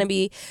that's just gonna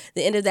be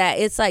the end of that.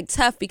 It's like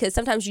tough because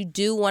sometimes you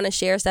do want to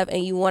share stuff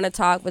and you want to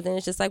talk, but then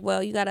it's just like,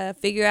 well, you gotta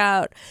figure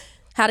out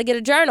how to get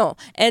a journal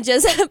and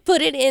just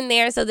put it in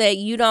there so that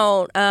you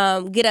don't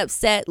get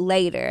upset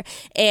later.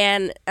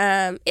 And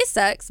it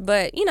sucks,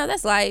 but you know,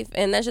 that's life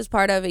and that's just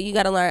part of it. You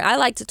got to learn. I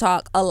like to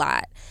talk a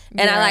lot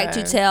and I like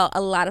to tell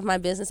a lot of my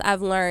business.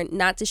 I've learned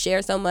not to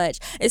share so much,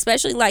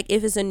 especially like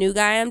if it's a new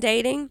guy I'm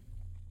dating.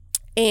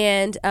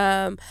 And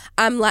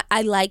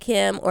I like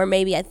him, or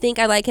maybe I think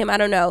I like him. I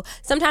don't know.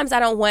 Sometimes I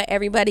don't want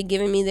everybody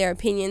giving me their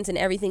opinions and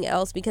everything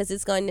else because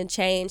it's going to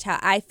change how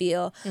I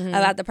feel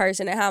about the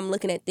person and how I'm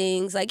looking at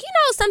things. Like, you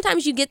know,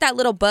 sometimes you get that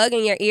little bug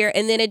in your ear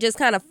and then it just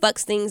kind of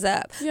fucks things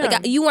up. Yeah.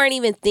 Like you weren't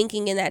even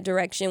thinking in that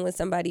direction with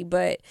somebody,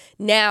 but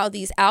now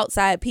these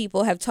outside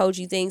people have told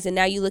you things and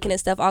now you're looking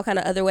at stuff all kind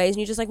of other ways and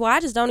you're just like, well, I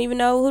just don't even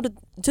know who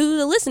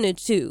to listen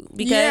to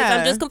because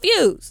I'm just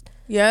confused.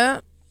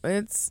 Yeah.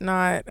 It's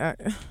not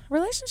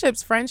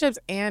relationships, friendships,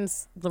 and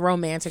the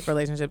romantic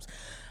relationships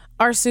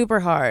are super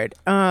hard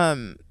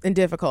and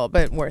difficult,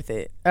 but worth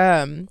it.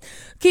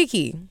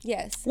 Kiki.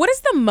 Yes. What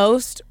is the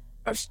most?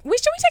 Should we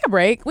take a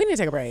break? We need to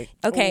take a break.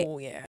 Okay. Oh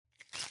yeah.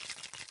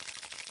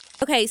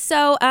 Okay,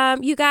 so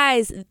you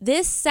guys,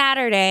 this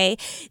Saturday,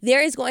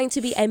 there is going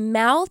to be a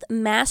mouth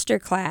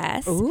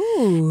masterclass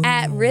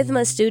at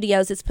Rhythma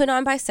Studios. It's put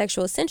on by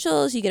Sexual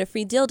Essentials. You get a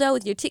free dildo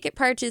with your ticket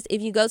purchase.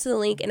 If you go to the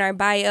link in our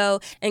bio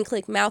and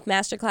click mouth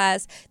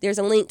masterclass, there's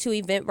a link to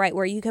Eventbrite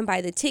where you can buy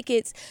the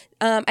tickets.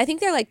 I think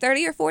they're like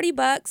 $30 or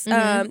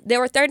 $40. There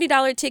were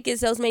 $30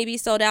 tickets. Those may be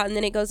sold out, and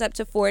then it goes up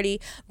to $40.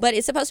 But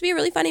it's supposed to be a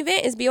really fun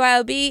event. It's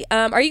BYOB.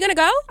 Are you going to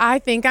go? I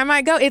think I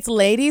might go. It's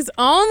ladies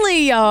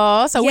only,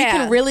 y'all. So we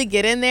can really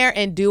get in there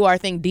and do our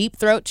thing, deep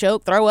throat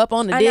choke, throw up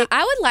on the dick.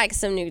 I would like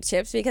some new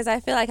tips because I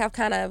feel like I've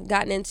kind of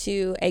gotten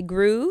into a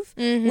groove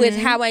with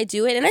how I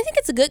do it. And I think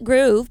it's a good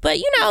groove. But,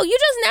 you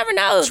just never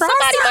know.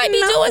 Somebody might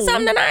be doing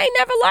something that I ain't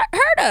never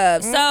heard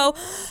of. So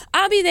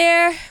I'll be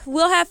there.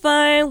 We'll have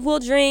fun. We'll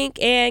drink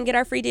and get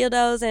our free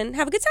dildos and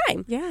have a good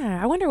time. Yeah.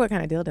 I wonder what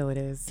kind of dildo it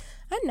is.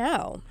 I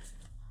know.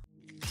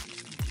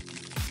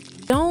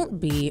 Don't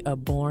be a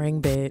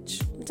boring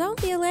bitch. Don't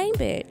be a lame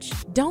bitch.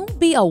 Don't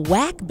be a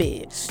whack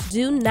bitch.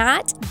 Do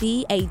not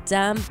be a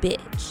dumb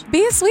bitch.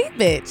 Be a sweet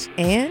bitch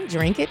and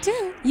drink it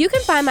too. You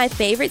can find my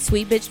favorite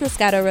Sweet Bitch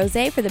Moscato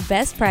Rosé for the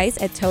best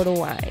price at Total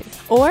Wine.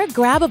 Or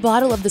grab a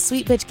bottle of the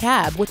Sweet Bitch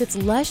Cab with its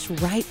lush,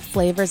 ripe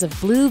flavors of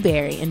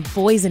blueberry and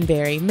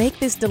boysenberry. Make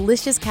this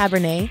delicious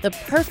Cabernet the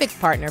perfect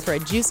partner for a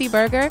juicy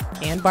burger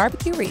and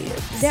barbecue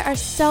ribs. There are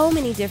so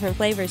many different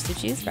flavors to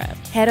choose from.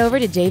 Head over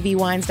to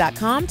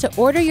jvwines.com to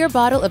order your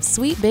bottle of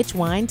Sweet Bitch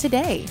wine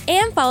today.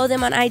 And follow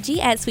them on IG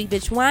at Sweet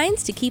Bitch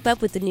Wines to keep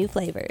up with the new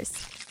flavors.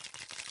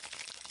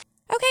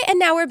 Okay, and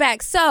now we're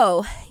back.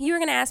 So, you were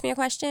going to ask me a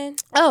question?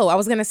 Oh, I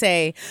was going to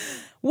say,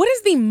 what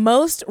is the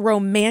most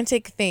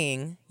romantic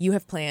thing you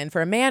have planned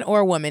for a man or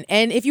a woman?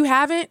 And if you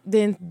haven't,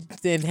 then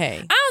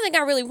hey. I don't think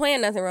I really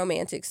planned nothing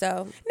romantic, so.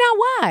 Now,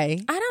 why?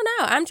 I don't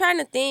know. I'm trying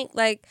to think,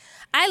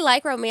 I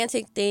like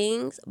romantic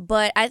things,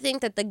 but I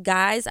think that the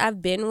guys I've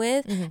been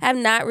with have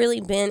not really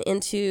been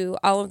into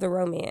all of the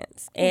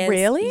romance. And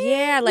really?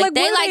 Yeah,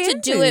 they like to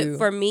do it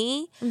for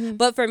me,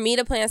 but for me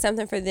to plan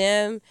something for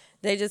them,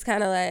 they just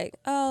kind of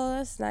oh,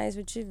 that's nice,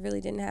 but you really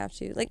didn't have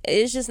to.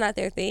 It's just not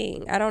their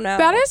thing. I don't know.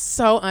 That is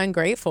so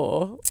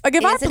ungrateful.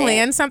 If I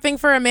plan something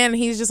for a man and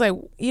he's just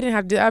you didn't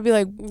have to, I'd be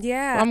like,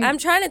 yeah, I'm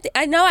trying to think.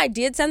 I know I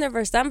did something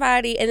for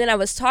somebody, and then I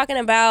was talking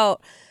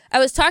about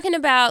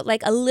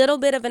a little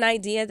bit of an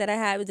idea that I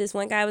had with this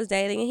one guy I was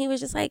dating, and he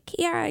was just like,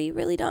 Kiara, you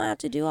really don't have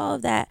to do all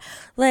of that.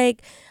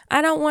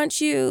 I don't want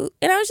you.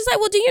 And I was just like,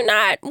 well, do you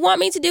not want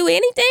me to do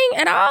anything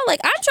at all?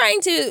 I'm trying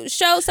to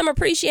show some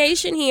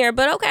appreciation here,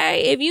 but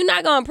okay, if you're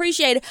not going to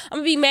appreciate it, I'm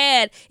going to be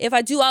mad if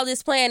I do all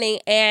this planning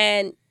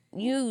and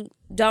you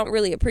don't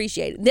really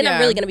appreciate it. Then I'm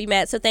really going to be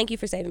mad. So thank you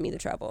for saving me the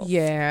trouble.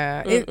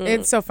 Yeah.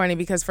 It's so funny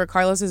because for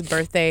Carlos's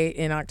birthday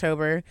in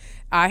October,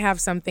 I have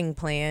something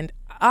planned.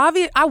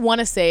 I want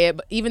to say it,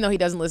 but even though he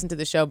doesn't listen to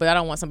the show, but I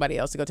don't want somebody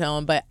else to go tell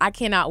him. But I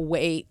cannot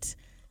wait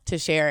to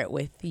share it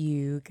with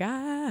you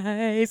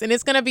guys. And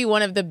it's going to be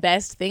one of the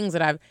best things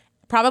that I've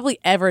probably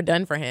ever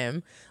done for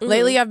him.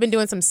 Lately, I've been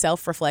doing some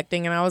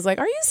self-reflecting, and I was like,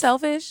 are you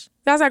selfish?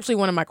 That's actually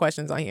one of my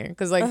questions on here.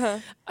 Because, I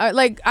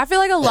feel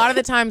like a lot of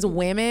the times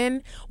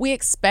women, we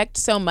expect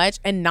so much,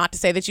 and not to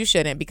say that you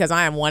shouldn't, because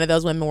I am one of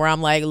those women where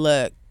I'm like,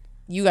 look,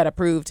 you got to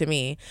prove to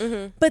me.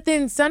 But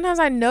then sometimes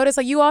I notice,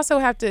 you also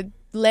have to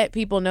let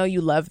people know you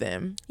love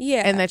them.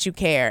 Yeah. And that you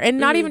care. And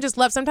not even just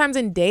love. Sometimes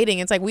in dating,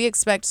 it's we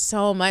expect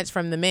so much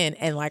from the men.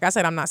 And like I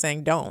said, I'm not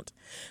saying don't.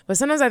 But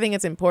sometimes I think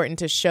it's important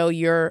to show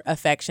your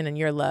affection and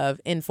your love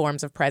in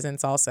forms of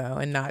presence also.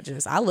 And not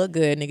just, I look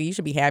good, nigga. You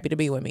should be happy to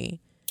be with me.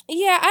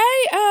 Yeah,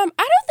 I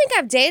don't think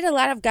I've dated a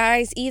lot of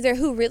guys either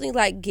who really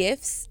like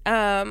gifts.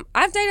 I've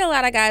dated a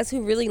lot of guys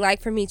who really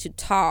like for me to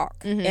talk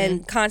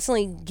and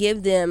constantly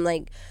give them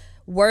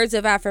words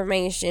of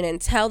affirmation and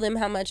tell them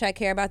how much I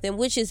care about them,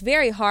 which is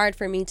very hard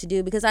for me to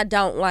do because I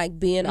don't like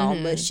being all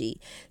mushy.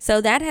 So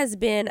that has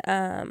been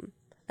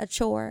a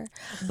chore.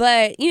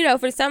 But,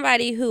 for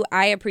somebody who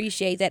I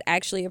appreciate that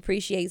actually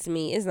appreciates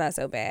me, it's not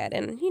so bad.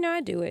 And,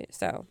 I do it.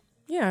 So,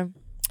 yeah.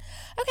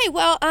 Okay,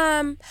 well,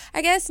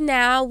 I guess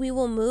now we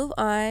will move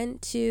on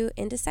to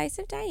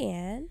Indecisive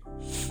Diane.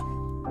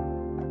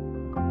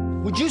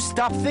 Would you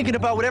stop thinking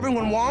about what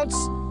everyone wants?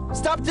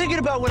 Stop thinking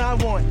about what I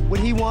want, what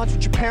he wants,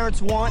 what your parents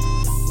want.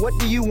 What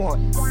do you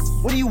want?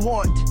 What do you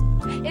want?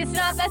 It's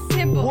not that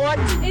simple. What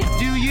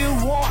do you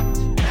want?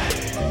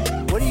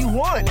 What do you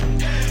want?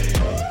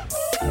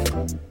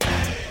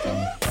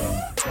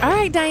 All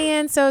right,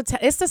 Diane. So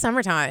it's the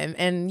summertime,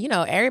 and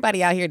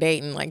everybody out here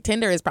dating.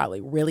 Tinder is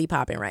probably really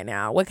popping right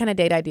now. What kind of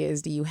date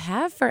ideas do you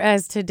have for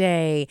us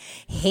today?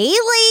 Hey,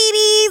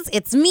 ladies,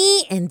 it's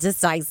me,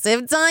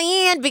 Indecisive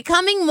Diane,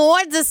 becoming more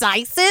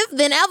decisive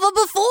than ever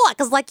before.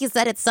 Because, like you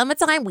said, it's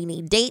summertime. We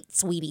need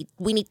dates. We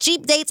need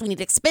cheap dates. We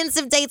need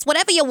expensive dates.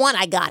 Whatever you want,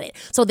 I got it.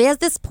 So there's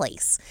this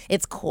place.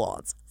 It's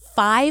called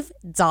Five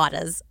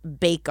Daughters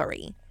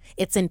Bakery.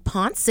 It's in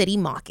Ponce City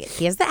Market.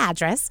 Here's the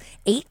address: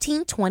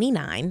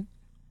 1829.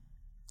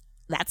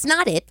 That's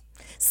not it.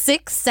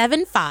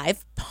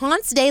 675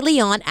 Ponce de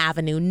Leon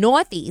Avenue,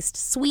 Northeast,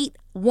 Suite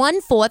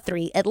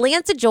 143,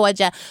 Atlanta,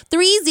 Georgia,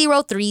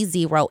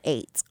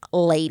 30308.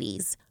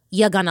 Ladies,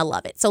 you're gonna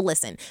love it. So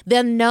listen,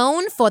 they're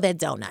known for their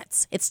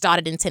donuts. It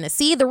started in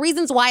Tennessee. The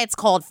reasons why it's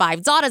called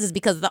Five Daughters is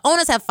because the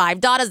owners have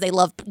 5 daughters. They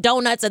love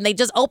donuts, and they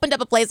just opened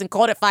up a place and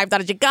called it Five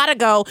Daughters. You gotta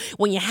go.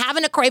 When you're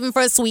having a craving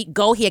for a sweet,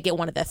 go here, get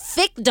one of the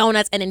thick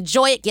donuts and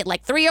enjoy it. Get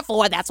 3 or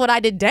 4. That's what I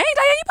did. Dang,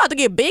 Diane, you about to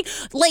get big.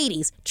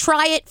 Ladies,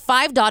 try it.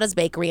 Five Daughters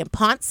Bakery in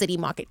Ponce City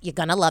Market. You're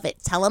gonna love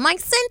it. Tell them I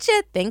sent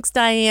you. Thanks,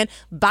 Diane.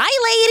 Bye,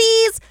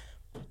 ladies.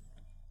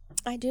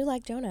 I do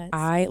like donuts.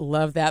 I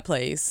love that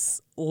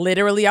place.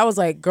 Literally, I was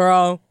like,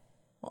 girl,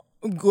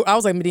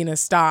 Medina,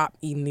 stop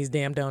eating these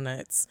damn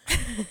donuts.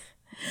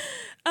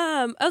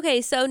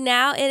 Okay, so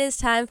now it is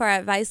time for our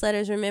advice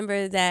letters.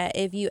 Remember that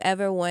if you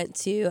ever want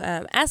to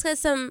ask us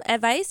some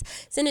advice,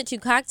 send it to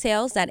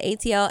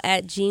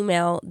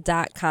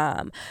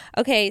cocktails.atl@gmail.com.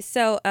 Okay,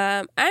 so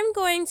I'm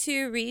going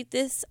to read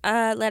this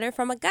letter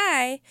from a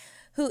guy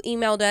who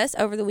emailed us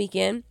over the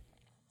weekend.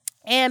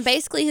 And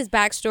basically his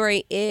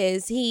backstory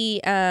is he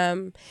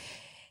had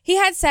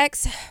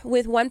sex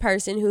with one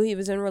person who he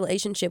was in a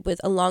relationship with,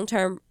 a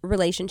long-term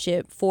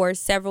relationship for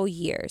several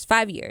years,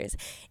 5 years.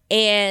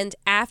 And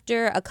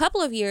after a couple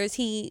of years,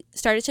 he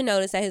started to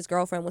notice that his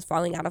girlfriend was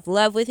falling out of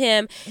love with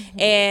him. Mm-hmm.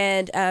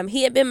 And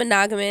he had been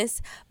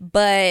monogamous,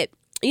 but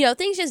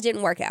things just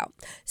didn't work out.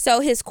 So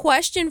his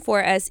question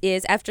for us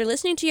is, after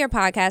listening to your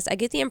podcast, I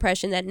get the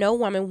impression that no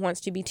woman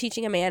wants to be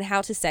teaching a man how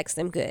to sex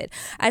them good.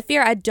 I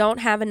fear I don't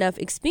have enough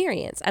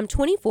experience. I'm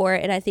 24,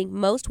 and I think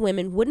most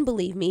women wouldn't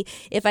believe me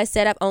if I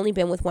said I've only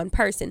been with one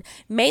person,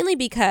 mainly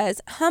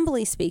because,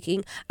 humbly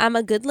speaking, I'm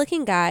a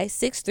good-looking guy,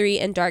 6'3",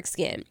 and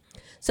dark-skinned.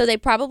 So they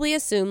probably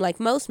assume, like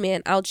most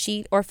men, I'll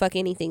cheat or fuck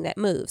anything that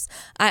moves.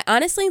 I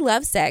honestly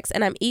love sex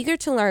and I'm eager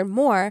to learn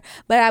more,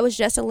 but I was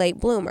just a late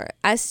bloomer.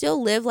 I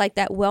still live like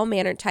that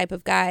well-mannered type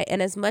of guy,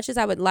 and as much as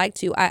I would like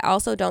to, I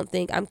also don't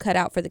think I'm cut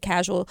out for the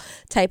casual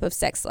type of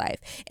sex life.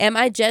 Am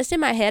I just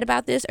in my head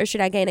about this, or should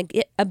I gain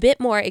a bit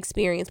more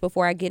experience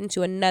before I get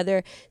into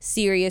another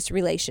serious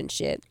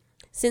relationship?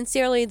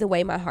 Sincerely, the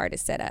way my heart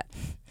is set up.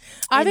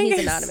 I think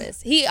he's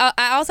anonymous.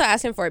 I also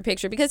asked him for a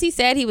picture because he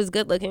said he was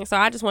good looking, so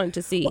I just wanted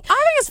to see. Well, I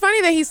think it's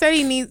funny that he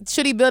said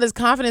should he build his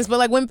confidence,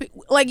 but when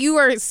you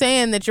were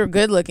saying that you're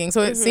good looking,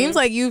 so it seems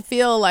like you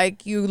feel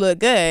like you look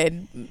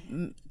good.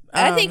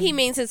 I think he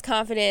means his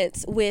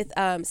confidence with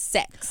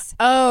sex.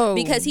 Oh,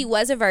 because he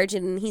was a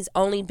virgin and he's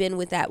only been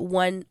with that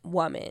one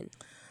woman.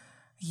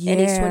 Yeah.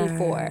 And he's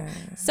 24.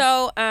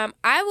 So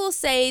I will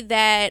say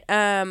that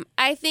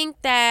I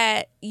think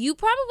that you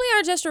probably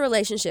are just a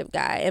relationship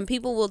guy, and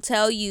people will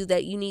tell you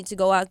that you need to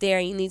go out there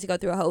and you need to go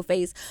through a whole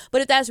phase. But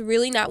if that's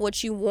really not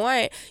what you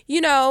want,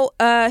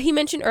 he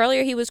mentioned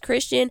earlier he was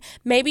Christian.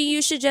 Maybe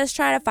you should just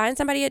try to find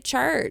somebody at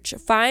church.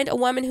 Find a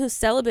woman who's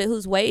celibate,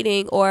 who's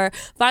waiting, or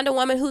find a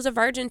woman who's a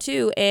virgin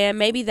too, and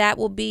maybe that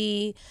will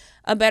be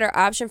a better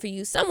option for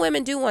you. Some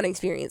women do want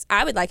experience.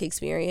 I would like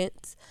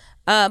experience.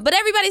 But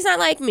everybody's not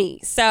like me,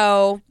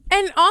 so.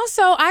 And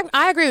also,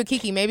 I agree with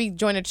Kiki. Maybe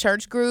join a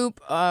church group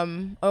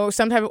or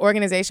some type of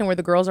organization where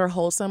the girls are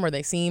wholesome, or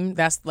that's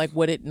like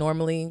what it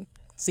normally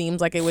seems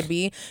like it would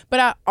be.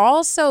 But I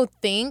also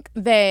think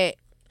that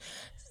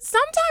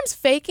sometimes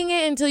faking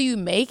it until you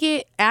make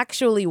it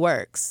actually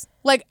works.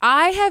 Like,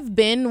 I have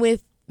been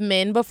with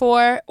men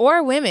before,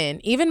 or women,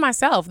 even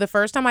myself. The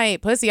first time I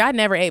ate pussy, I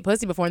never ate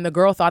pussy before, and the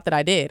girl thought that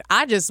I did.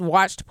 I just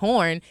watched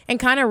porn and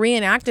kind of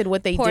reenacted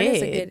what they porn did. Porn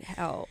is a good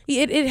help.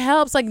 It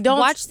helps. Like, don't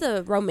watch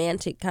the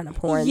romantic kind of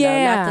porn,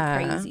 though, not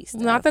the crazy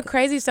stuff. Not the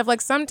crazy stuff.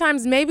 Like,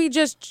 sometimes maybe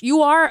just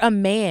you are a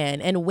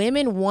man, and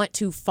women want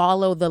to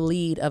follow the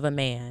lead of a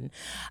man.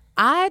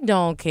 I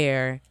don't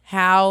care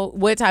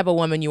what type of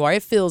woman you are.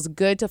 It feels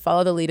good to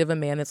follow the lead of a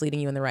man that's leading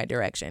you in the right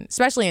direction,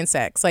 especially in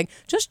sex. Like,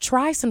 just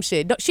try some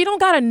shit. She don't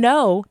gotta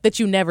know that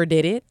you never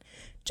did it.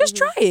 Just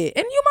try it,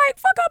 and you might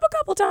fuck up a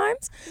couple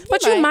times,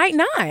 but you might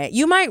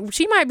not.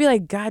 She might be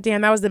like, God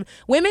damn, that was the.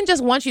 Women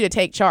just want you to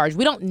take charge.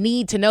 We don't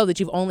need to know that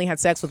you've only had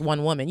sex with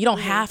one woman. You don't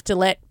have to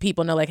let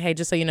people know, like, hey,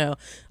 just so you know,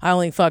 I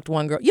only fucked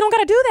one girl. You don't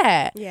gotta do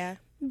that. Yeah.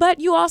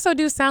 But you also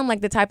do sound like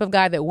the type of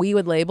guy that we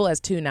would label as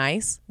too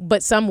nice.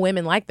 But some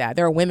women like that.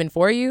 There are women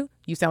for you.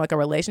 You sound like a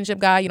relationship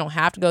guy. You don't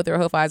have to go through a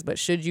whole phase, but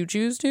should you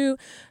choose to,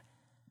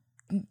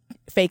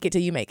 fake it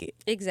till you make it.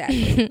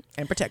 Exactly.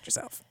 And protect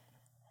yourself.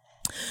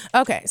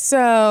 Okay,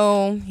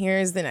 so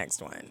here's the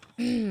next one.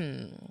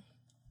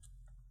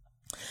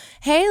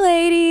 Hey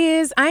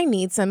ladies, I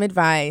need some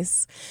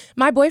advice.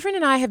 My boyfriend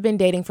and I have been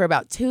dating for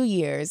about 2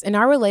 years, and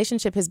our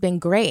relationship has been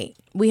great.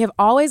 We have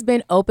always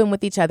been open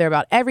with each other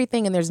about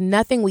everything, and there's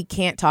nothing we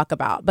can't talk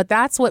about. But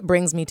that's what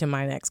brings me to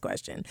my next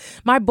question.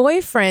 My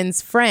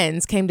boyfriend's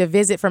friends came to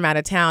visit from out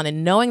of town,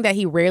 and knowing that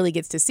he rarely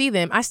gets to see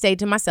them, I stayed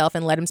to myself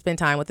and let him spend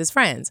time with his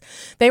friends.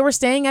 They were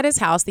staying at his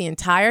house the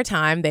entire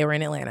time they were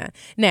in Atlanta.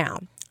 Now,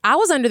 I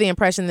was under the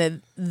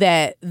impression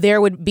that there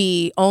would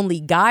be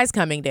only guys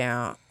coming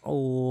down.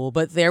 Oh,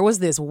 but there was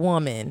this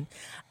woman.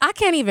 I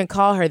can't even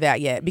call her that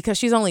yet because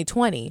she's only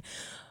 20,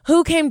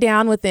 who came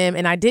down with them,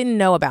 and I didn't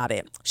know about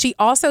it. She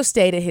also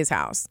stayed at his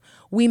house.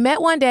 We met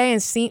one day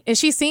and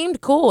she seemed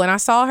cool, and I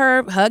saw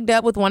her hugged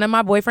up with one of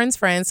my boyfriend's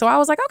friends. So I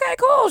was like, okay,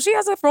 cool. She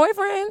has a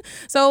boyfriend,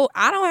 so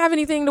I don't have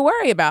anything to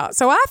worry about.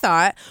 So I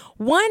thought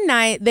one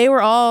night they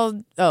were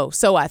all,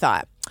 so I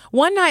thought.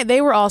 One night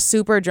they were all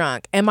super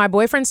drunk and my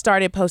boyfriend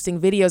started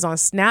posting videos on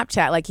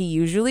Snapchat like he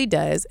usually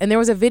does. And there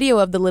was a video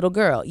of the little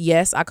girl.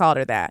 Yes, I called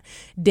her that.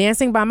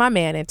 Dancing by my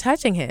man and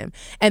touching him.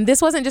 And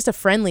this wasn't just a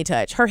friendly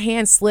touch. Her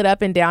hand slid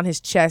up and down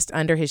his chest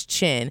under his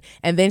chin.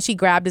 And then she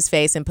grabbed his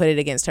face and put it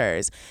against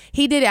hers.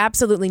 He did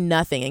absolutely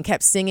nothing and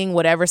kept singing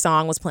whatever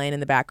song was playing in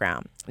the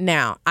background.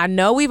 Now, I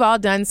know we've all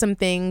done some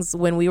things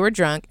when we were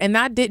drunk and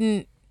that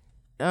didn't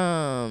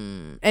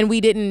and we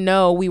didn't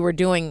know we were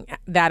doing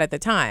that at the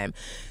time.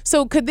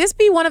 So could this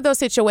be one of those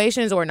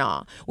situations or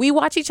not? We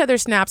watch each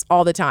other's snaps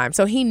all the time,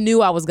 so he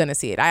knew I was going to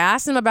see it. I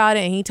asked him about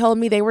it, and he told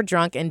me they were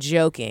drunk and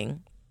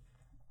joking.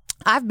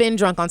 I've been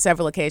drunk on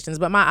several occasions,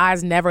 but my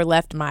eyes never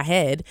left my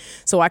head,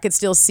 so I could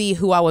still see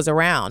who I was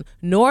around.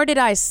 Nor did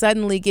I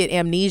suddenly get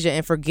amnesia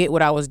and forget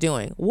what I was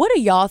doing. What do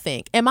y'all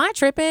think? Am I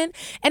tripping?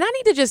 And I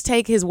need to just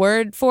take his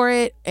word for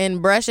it and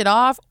brush it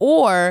off?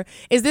 Or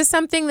is this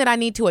something that I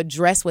need to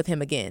address with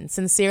him again?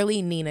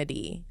 Sincerely, Nina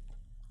D.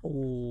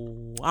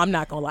 Ooh, I'm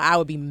not gonna lie. I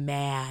would be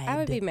mad. I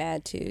would be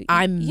mad too. You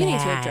mad. need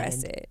to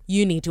address it.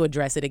 You need to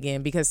address it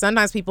again because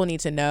sometimes people need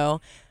to know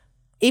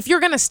if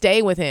you're gonna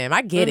stay with him.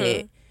 I get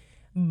it.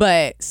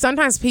 But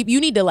sometimes people, you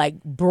need to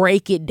like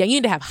break it down. You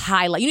need to have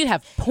highlight. You need to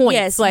have points.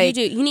 Yes, like,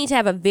 you do. You need to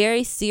have a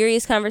very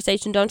serious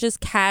conversation. Don't just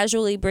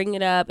casually bring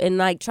it up and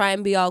like try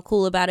and be all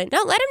cool about it.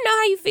 No, let him know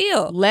how you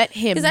feel. Let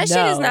him know. Because that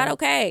shit is not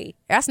okay.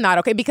 That's not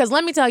okay. Because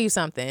let me tell you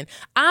something.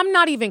 I'm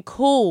not even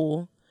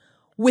cool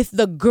with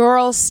the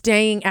girl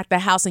staying at the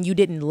house and you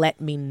didn't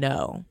let me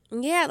know.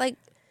 Yeah, like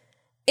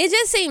it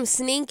just seems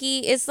sneaky.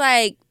 It's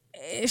like,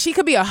 she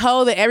could be a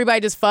hoe that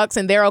everybody just fucks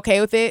and they're okay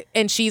with it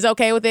and she's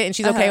okay with it and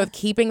she's okay with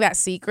keeping that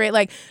secret.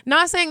 Like,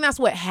 not saying that's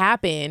what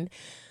happened.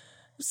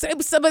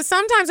 But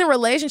sometimes in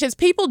relationships,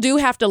 people do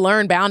have to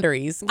learn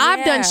boundaries. Yeah.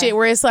 I've done shit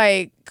where it's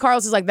like,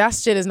 Carlos is like, that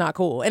shit is not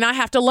cool. And I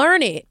have to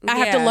learn it. I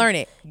have to learn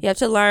it. You have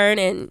to learn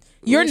and...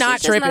 You're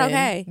not tripping. Not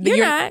okay. You're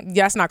not.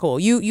 That's not cool.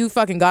 You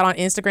fucking got on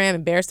Instagram and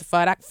embarrassed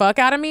the fuck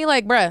out of me.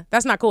 Like, bruh,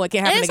 that's not cool. It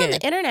can't happen again. And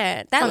it's on the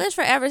internet. That lives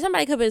forever.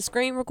 Somebody could have been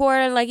screen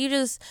recording. Like, you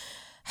just...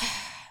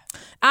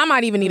 I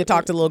might even need to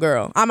talk to the little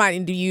girl. I might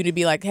need you to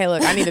be like, hey,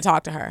 look, I need to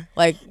talk to her.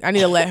 Like, I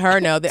need to let her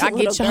know that I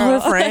get your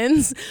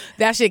friends.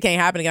 That shit can't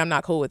happen again. I'm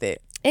not cool with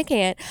it. It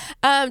can't.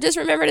 Just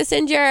remember to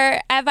send your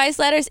advice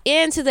letters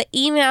into the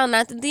email,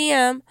 not the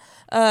DM.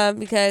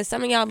 Because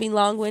some of y'all be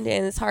long-winded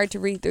and it's hard to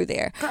read through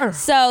there.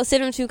 So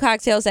send them to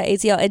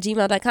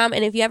cocktails@atl@gmail.com.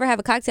 And if you ever have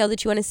a cocktail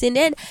that you want to send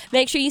in,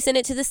 make sure you send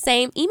it to the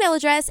same email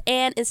address.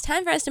 And it's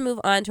time for us to move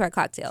on to our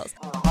cocktails.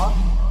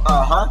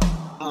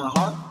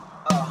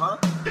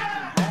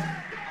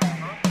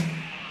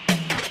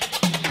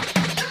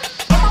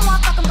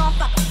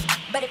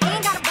 But if you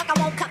ain't got a buck,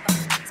 I won't cup 'em.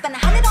 Spend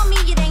 100 on me,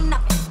 it ain't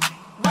nothing.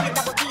 Run a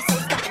double D, so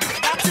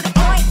stuffin'. Back to the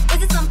point,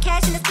 is it some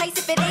cash in this place?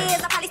 If it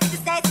is, I'll probably stick the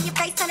stats in your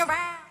face, turn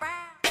around.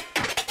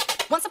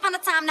 Once upon a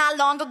time, not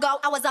long ago,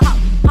 I was a hoe,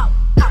 was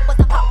a hoe, was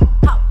a hoe.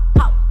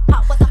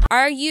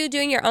 Are you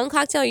doing your own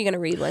cocktail or are you going to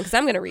read one? Because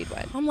I'm going to read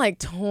one. I'm like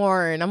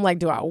torn. I'm like,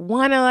 do I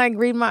want to like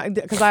read my,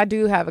 because I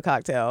do have a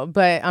cocktail,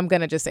 but I'm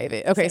going to just save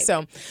it. Okay,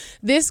 so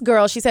this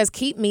girl, she says,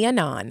 keep me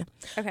anon.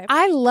 Okay.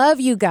 I love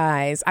you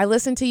guys. I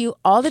listen to you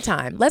all the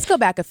time. Let's go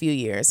back a few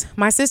years.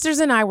 My sisters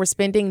and I were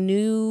spending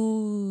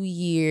New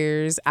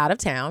Year's out of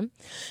town.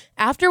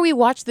 After we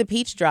watched the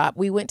peach drop,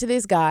 we went to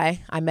this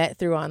guy I met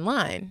through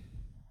online.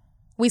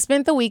 We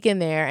spent the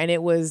weekend there and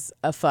it was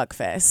a fuck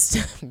fest.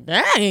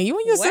 Dang, you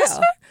and your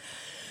sister?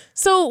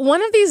 So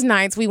one of these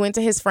nights we went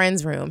to his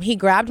friend's room. He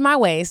grabbed my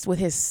waist with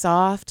his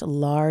soft,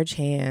 large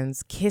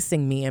hands,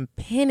 kissing me and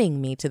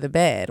pinning me to the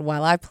bed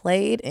while I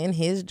played in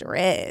his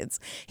dreads.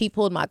 He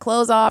pulled my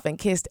clothes off and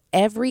kissed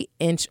every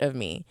inch of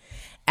me.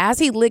 As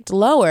he licked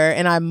lower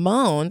and I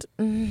moaned,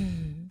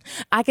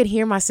 I could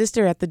hear my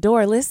sister at the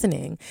door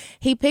listening.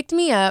 He picked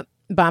me up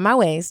by my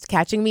waist,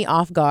 catching me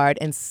off guard,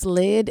 and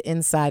slid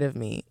inside of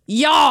me.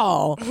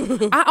 Y'all,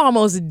 I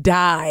almost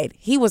died.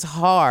 He was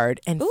hard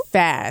and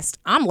fast.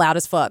 I'm loud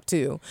as fuck,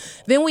 too.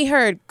 Then we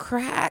heard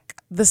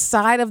crack. The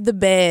side of the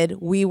bed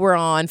we were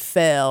on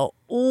fell.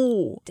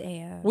 Ooh.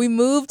 Damn. We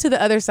moved to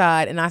the other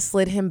side, and I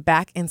slid him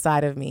back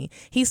inside of me.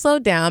 He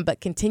slowed down,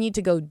 but continued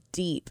to go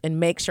deep and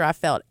make sure I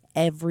felt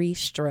every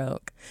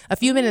stroke. A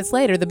few minutes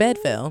later, the bed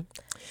fell.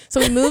 So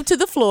we moved to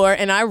the floor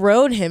and I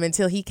rode him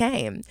until he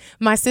came.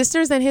 My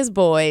sisters and his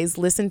boys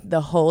listened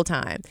the whole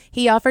time.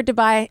 He offered to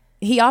buy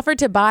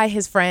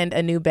his friend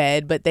a new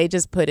bed, but they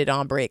just put it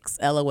on bricks.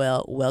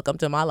 LOL. Welcome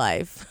to my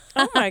life.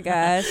 Oh my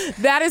gosh.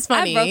 That is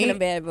funny. I've broken a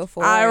bed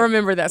before. I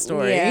remember that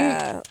story.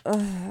 Yeah.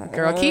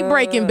 Girl, keep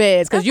breaking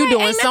beds because you're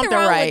doing ain't something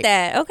wrong right. with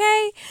that,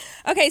 okay?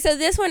 Okay, so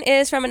this one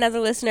is from another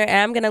listener, and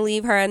I'm going to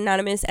leave her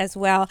anonymous as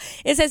well.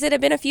 It says, it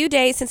had been a few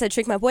days since I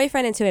tricked my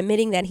boyfriend into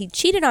admitting that he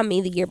cheated on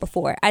me the year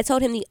before. I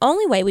told him the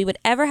only way we would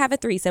ever have a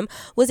threesome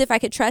was if I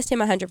could trust him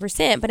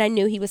 100%, but I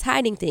knew he was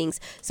hiding things.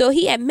 So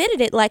he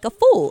admitted it like a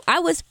fool. I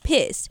was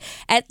pissed.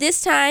 At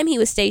this time, he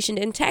was stationed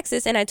in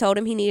Texas, and I told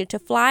him he needed to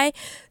fly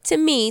to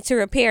me to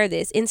repair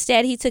this.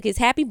 Instead, he took his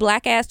happy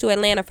black ass to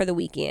Atlanta for the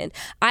weekend.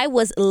 I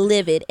was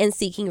livid and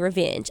seeking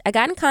revenge. I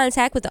got in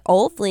contact with the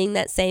old fling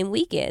that same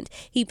weekend.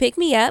 He picked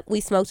me up, we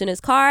smoked in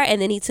his car,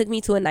 and then he took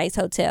me to a nice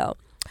hotel.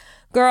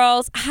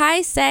 Girls,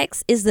 high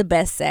sex is the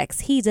best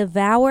sex. He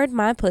devoured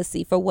my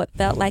pussy for what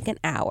felt like an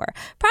hour.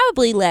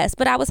 Probably less,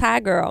 but I was high,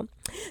 girl.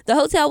 The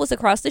hotel was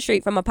across the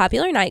street from a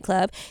popular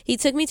nightclub. He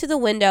took me to the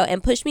window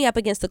and pushed me up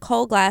against the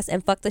cold glass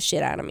and fucked the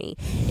shit out of me.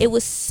 It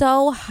was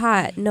so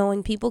hot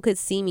knowing people could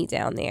see me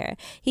down there.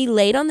 He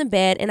laid on the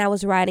bed and I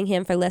was riding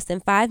him for less than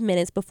 5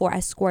 minutes before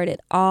I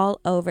squirted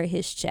all over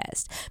his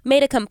chest.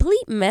 Made a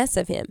complete mess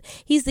of him.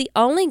 He's the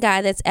only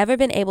guy that's ever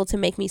been able to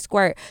make me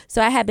squirt,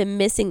 so I had been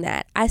missing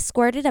that. I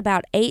squirted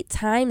about 8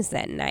 times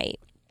that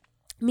night.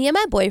 Me and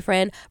my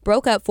boyfriend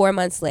broke up 4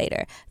 months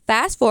later.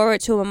 Fast forward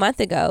to a month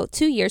ago,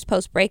 2 years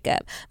post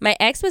breakup. My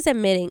ex was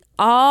admitting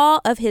all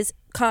of his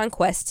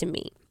conquests to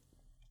me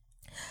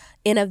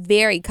in a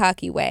very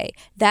cocky way.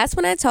 That's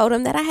when I told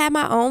him that I had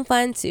my own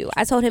fun too.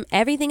 I told him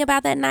everything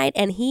about that night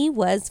and he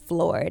was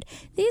floored.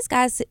 These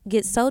guys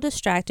get so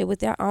distracted with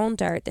their own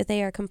dirt that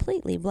they are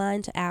completely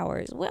blind to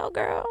ours. Well,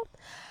 girl,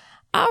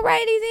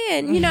 alrighty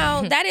then. You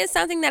know, that is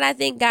something that I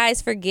think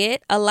guys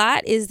forget a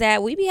lot, is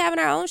that we be having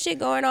our own shit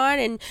going on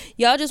and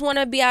y'all just want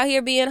to be out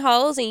here being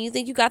hoes and you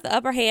think you got the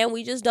upper hand.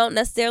 We just don't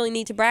necessarily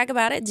need to brag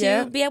about it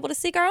to be able to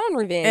seek our own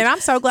revenge. And I'm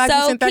so glad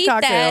you sent that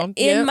cocktail. Keep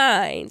that in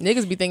mind.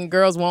 Niggas be thinking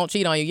girls won't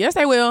cheat on you. Yes,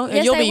 they will. And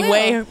yes, you'll be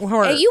way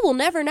hurt. And you will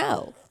never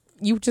know.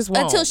 You just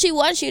won't. Until she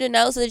wants you to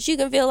know so that you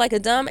can feel like a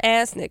dumb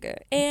ass nigga.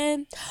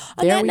 And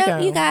on that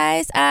note, you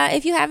guys,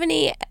 if you have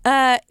any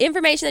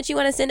information that you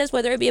want to send us,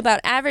 whether it be about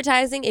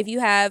advertising, if you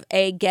have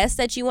a guest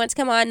that you want to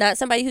come on, not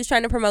somebody who's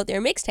trying to promote their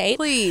mixtape,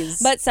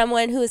 please, but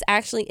someone who is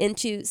actually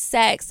into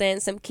sex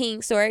and some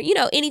kinks or, you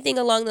know, anything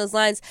along those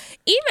lines,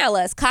 email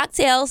us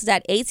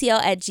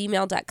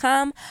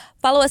cocktails.atl@gmail.com.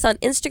 Follow us on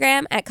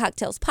Instagram at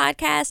Cocktails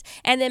Podcast,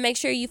 and then make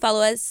sure you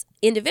follow us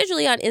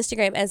individually on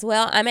Instagram as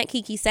well. I'm at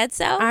Kiki Said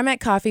So. I'm at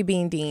Coffee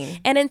Bean Dean.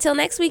 And until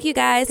next week, you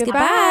guys,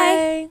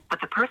 goodbye. But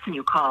the person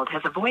you called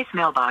has a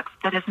voicemail box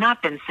that has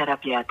not been set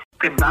up yet.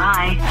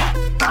 Goodbye.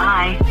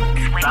 Bye.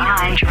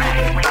 Bye.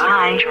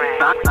 Bye.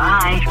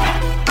 Bye.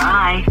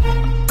 Bye.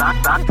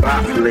 Bye.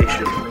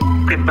 Population.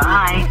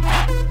 Goodbye.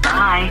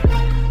 Bye.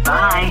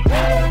 Bye.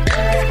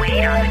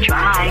 Sweet on the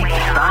drive.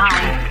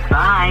 Bye.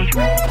 Bye.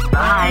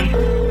 Bye.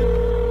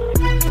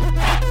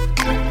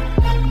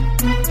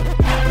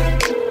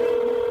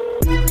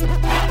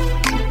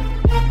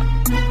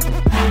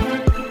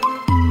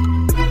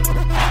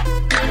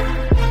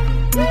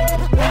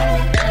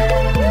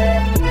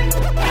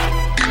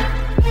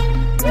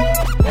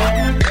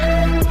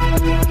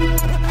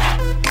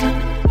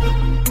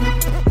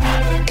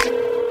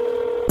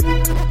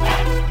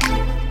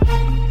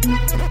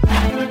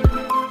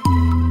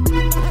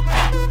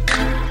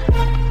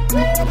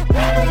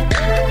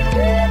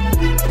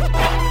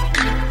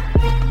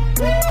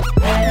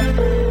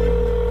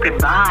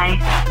 Goodbye.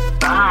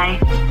 Bye.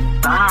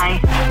 Bye.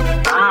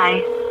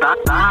 Bye. Bye.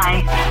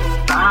 Bye.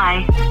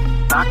 Bye.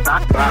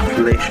 Bye.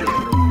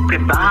 Population.